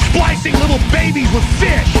 Splicing little babies with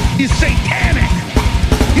fish is satanic.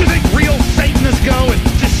 You think real Satanists go and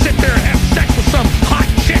just sit there and have sex with some hot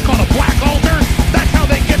chick on a black altar? That's how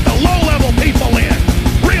they get the low-level people in.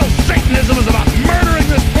 Real Satanism is about murdering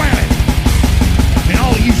this planet. I mean,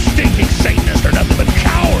 all you stinking Satanists are nothing but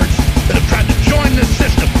cowards that have tried to join this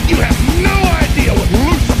system. You have no idea what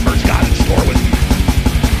Lucifer's got in store with you.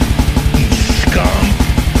 You scum.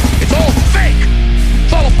 It's all fake.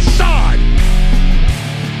 It's all a facade.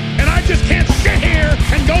 And I just can't sit here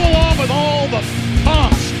and go along with all the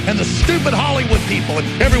punks and the stupid Hollywood people and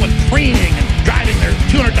everyone preening and driving their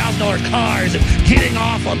 $200,000 cars and getting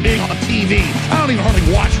off on being on TV. I don't even hardly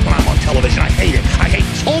watch when I'm on television. I hate it. I hate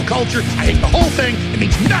this whole culture. I hate the whole thing. It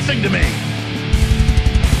means nothing to me.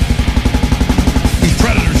 These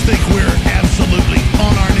predators think we're absolutely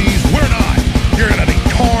on our knees. We're not. You're going to be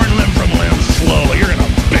torn limb from limb slowly. You're going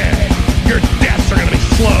to beg. Your deaths are going to be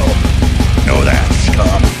slow. Know that,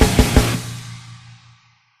 scum.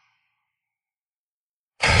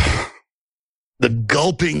 The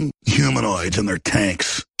gulping humanoids in their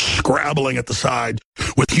tanks, scrabbling at the side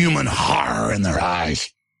with human horror in their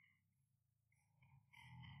eyes.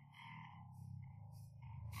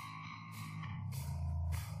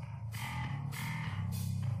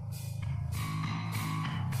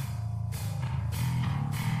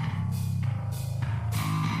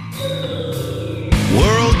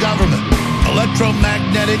 World government,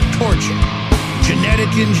 electromagnetic torture, genetic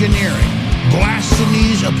engineering,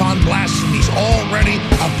 blasphemies upon blasphemies already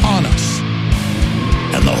upon us.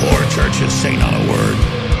 And the whore churches say not a word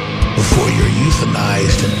before you're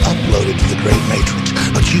euthanized and uploaded to the great matrix.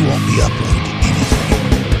 But you won't be uploaded to anything.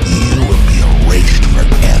 You will be erased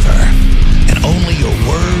forever. And only your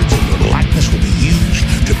words and your likeness will be used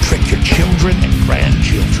to trick your children and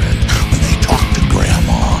grandchildren when they talk to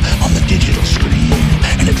grandma on the digital screen.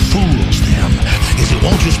 And it fools them, is it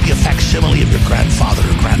won't just be a facsimile of your grandfather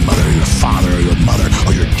or grandmother or your father or your mother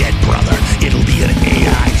or your dead brother. It'll be an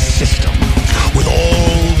AI system with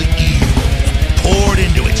all the evil poured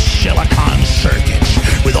into its silicon circuits,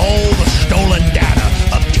 with all the stolen data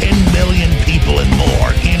of 10 million people and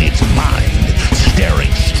more in its mind,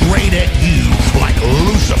 staring straight at you like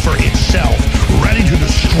Lucifer itself, ready to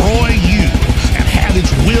destroy you and have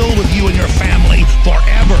its will with you and your family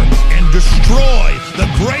forever, and destroy the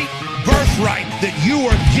great birthright that you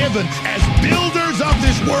are given as builders of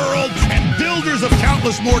this world and builders of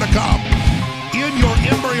countless more to come. In your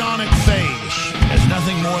embryonic phase, as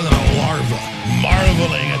nothing more than a larva,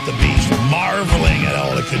 marveling at the beast, marveling at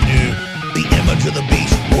all it can do. The image of the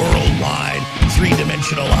beast, worldwide,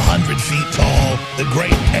 three-dimensional, 100 feet tall, the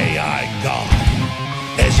great AI God.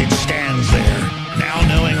 As it stands there, now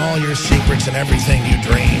knowing all your secrets and everything you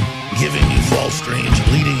dream, giving you false dreams,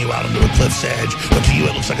 leading you out onto a cliff's edge, but to you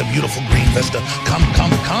it looks like a beautiful green vista. Come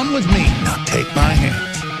with me. Now take my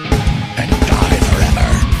hand and die forever.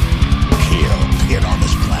 Here on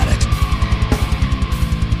this planet.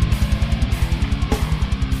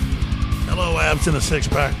 Hello, abs in a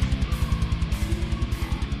six-pack.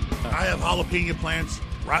 I have jalapeno plants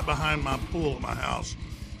right behind my pool at my house.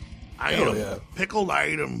 I eat them pickled, I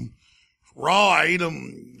eat them raw, I eat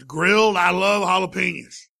them grilled. I love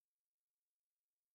jalapenos.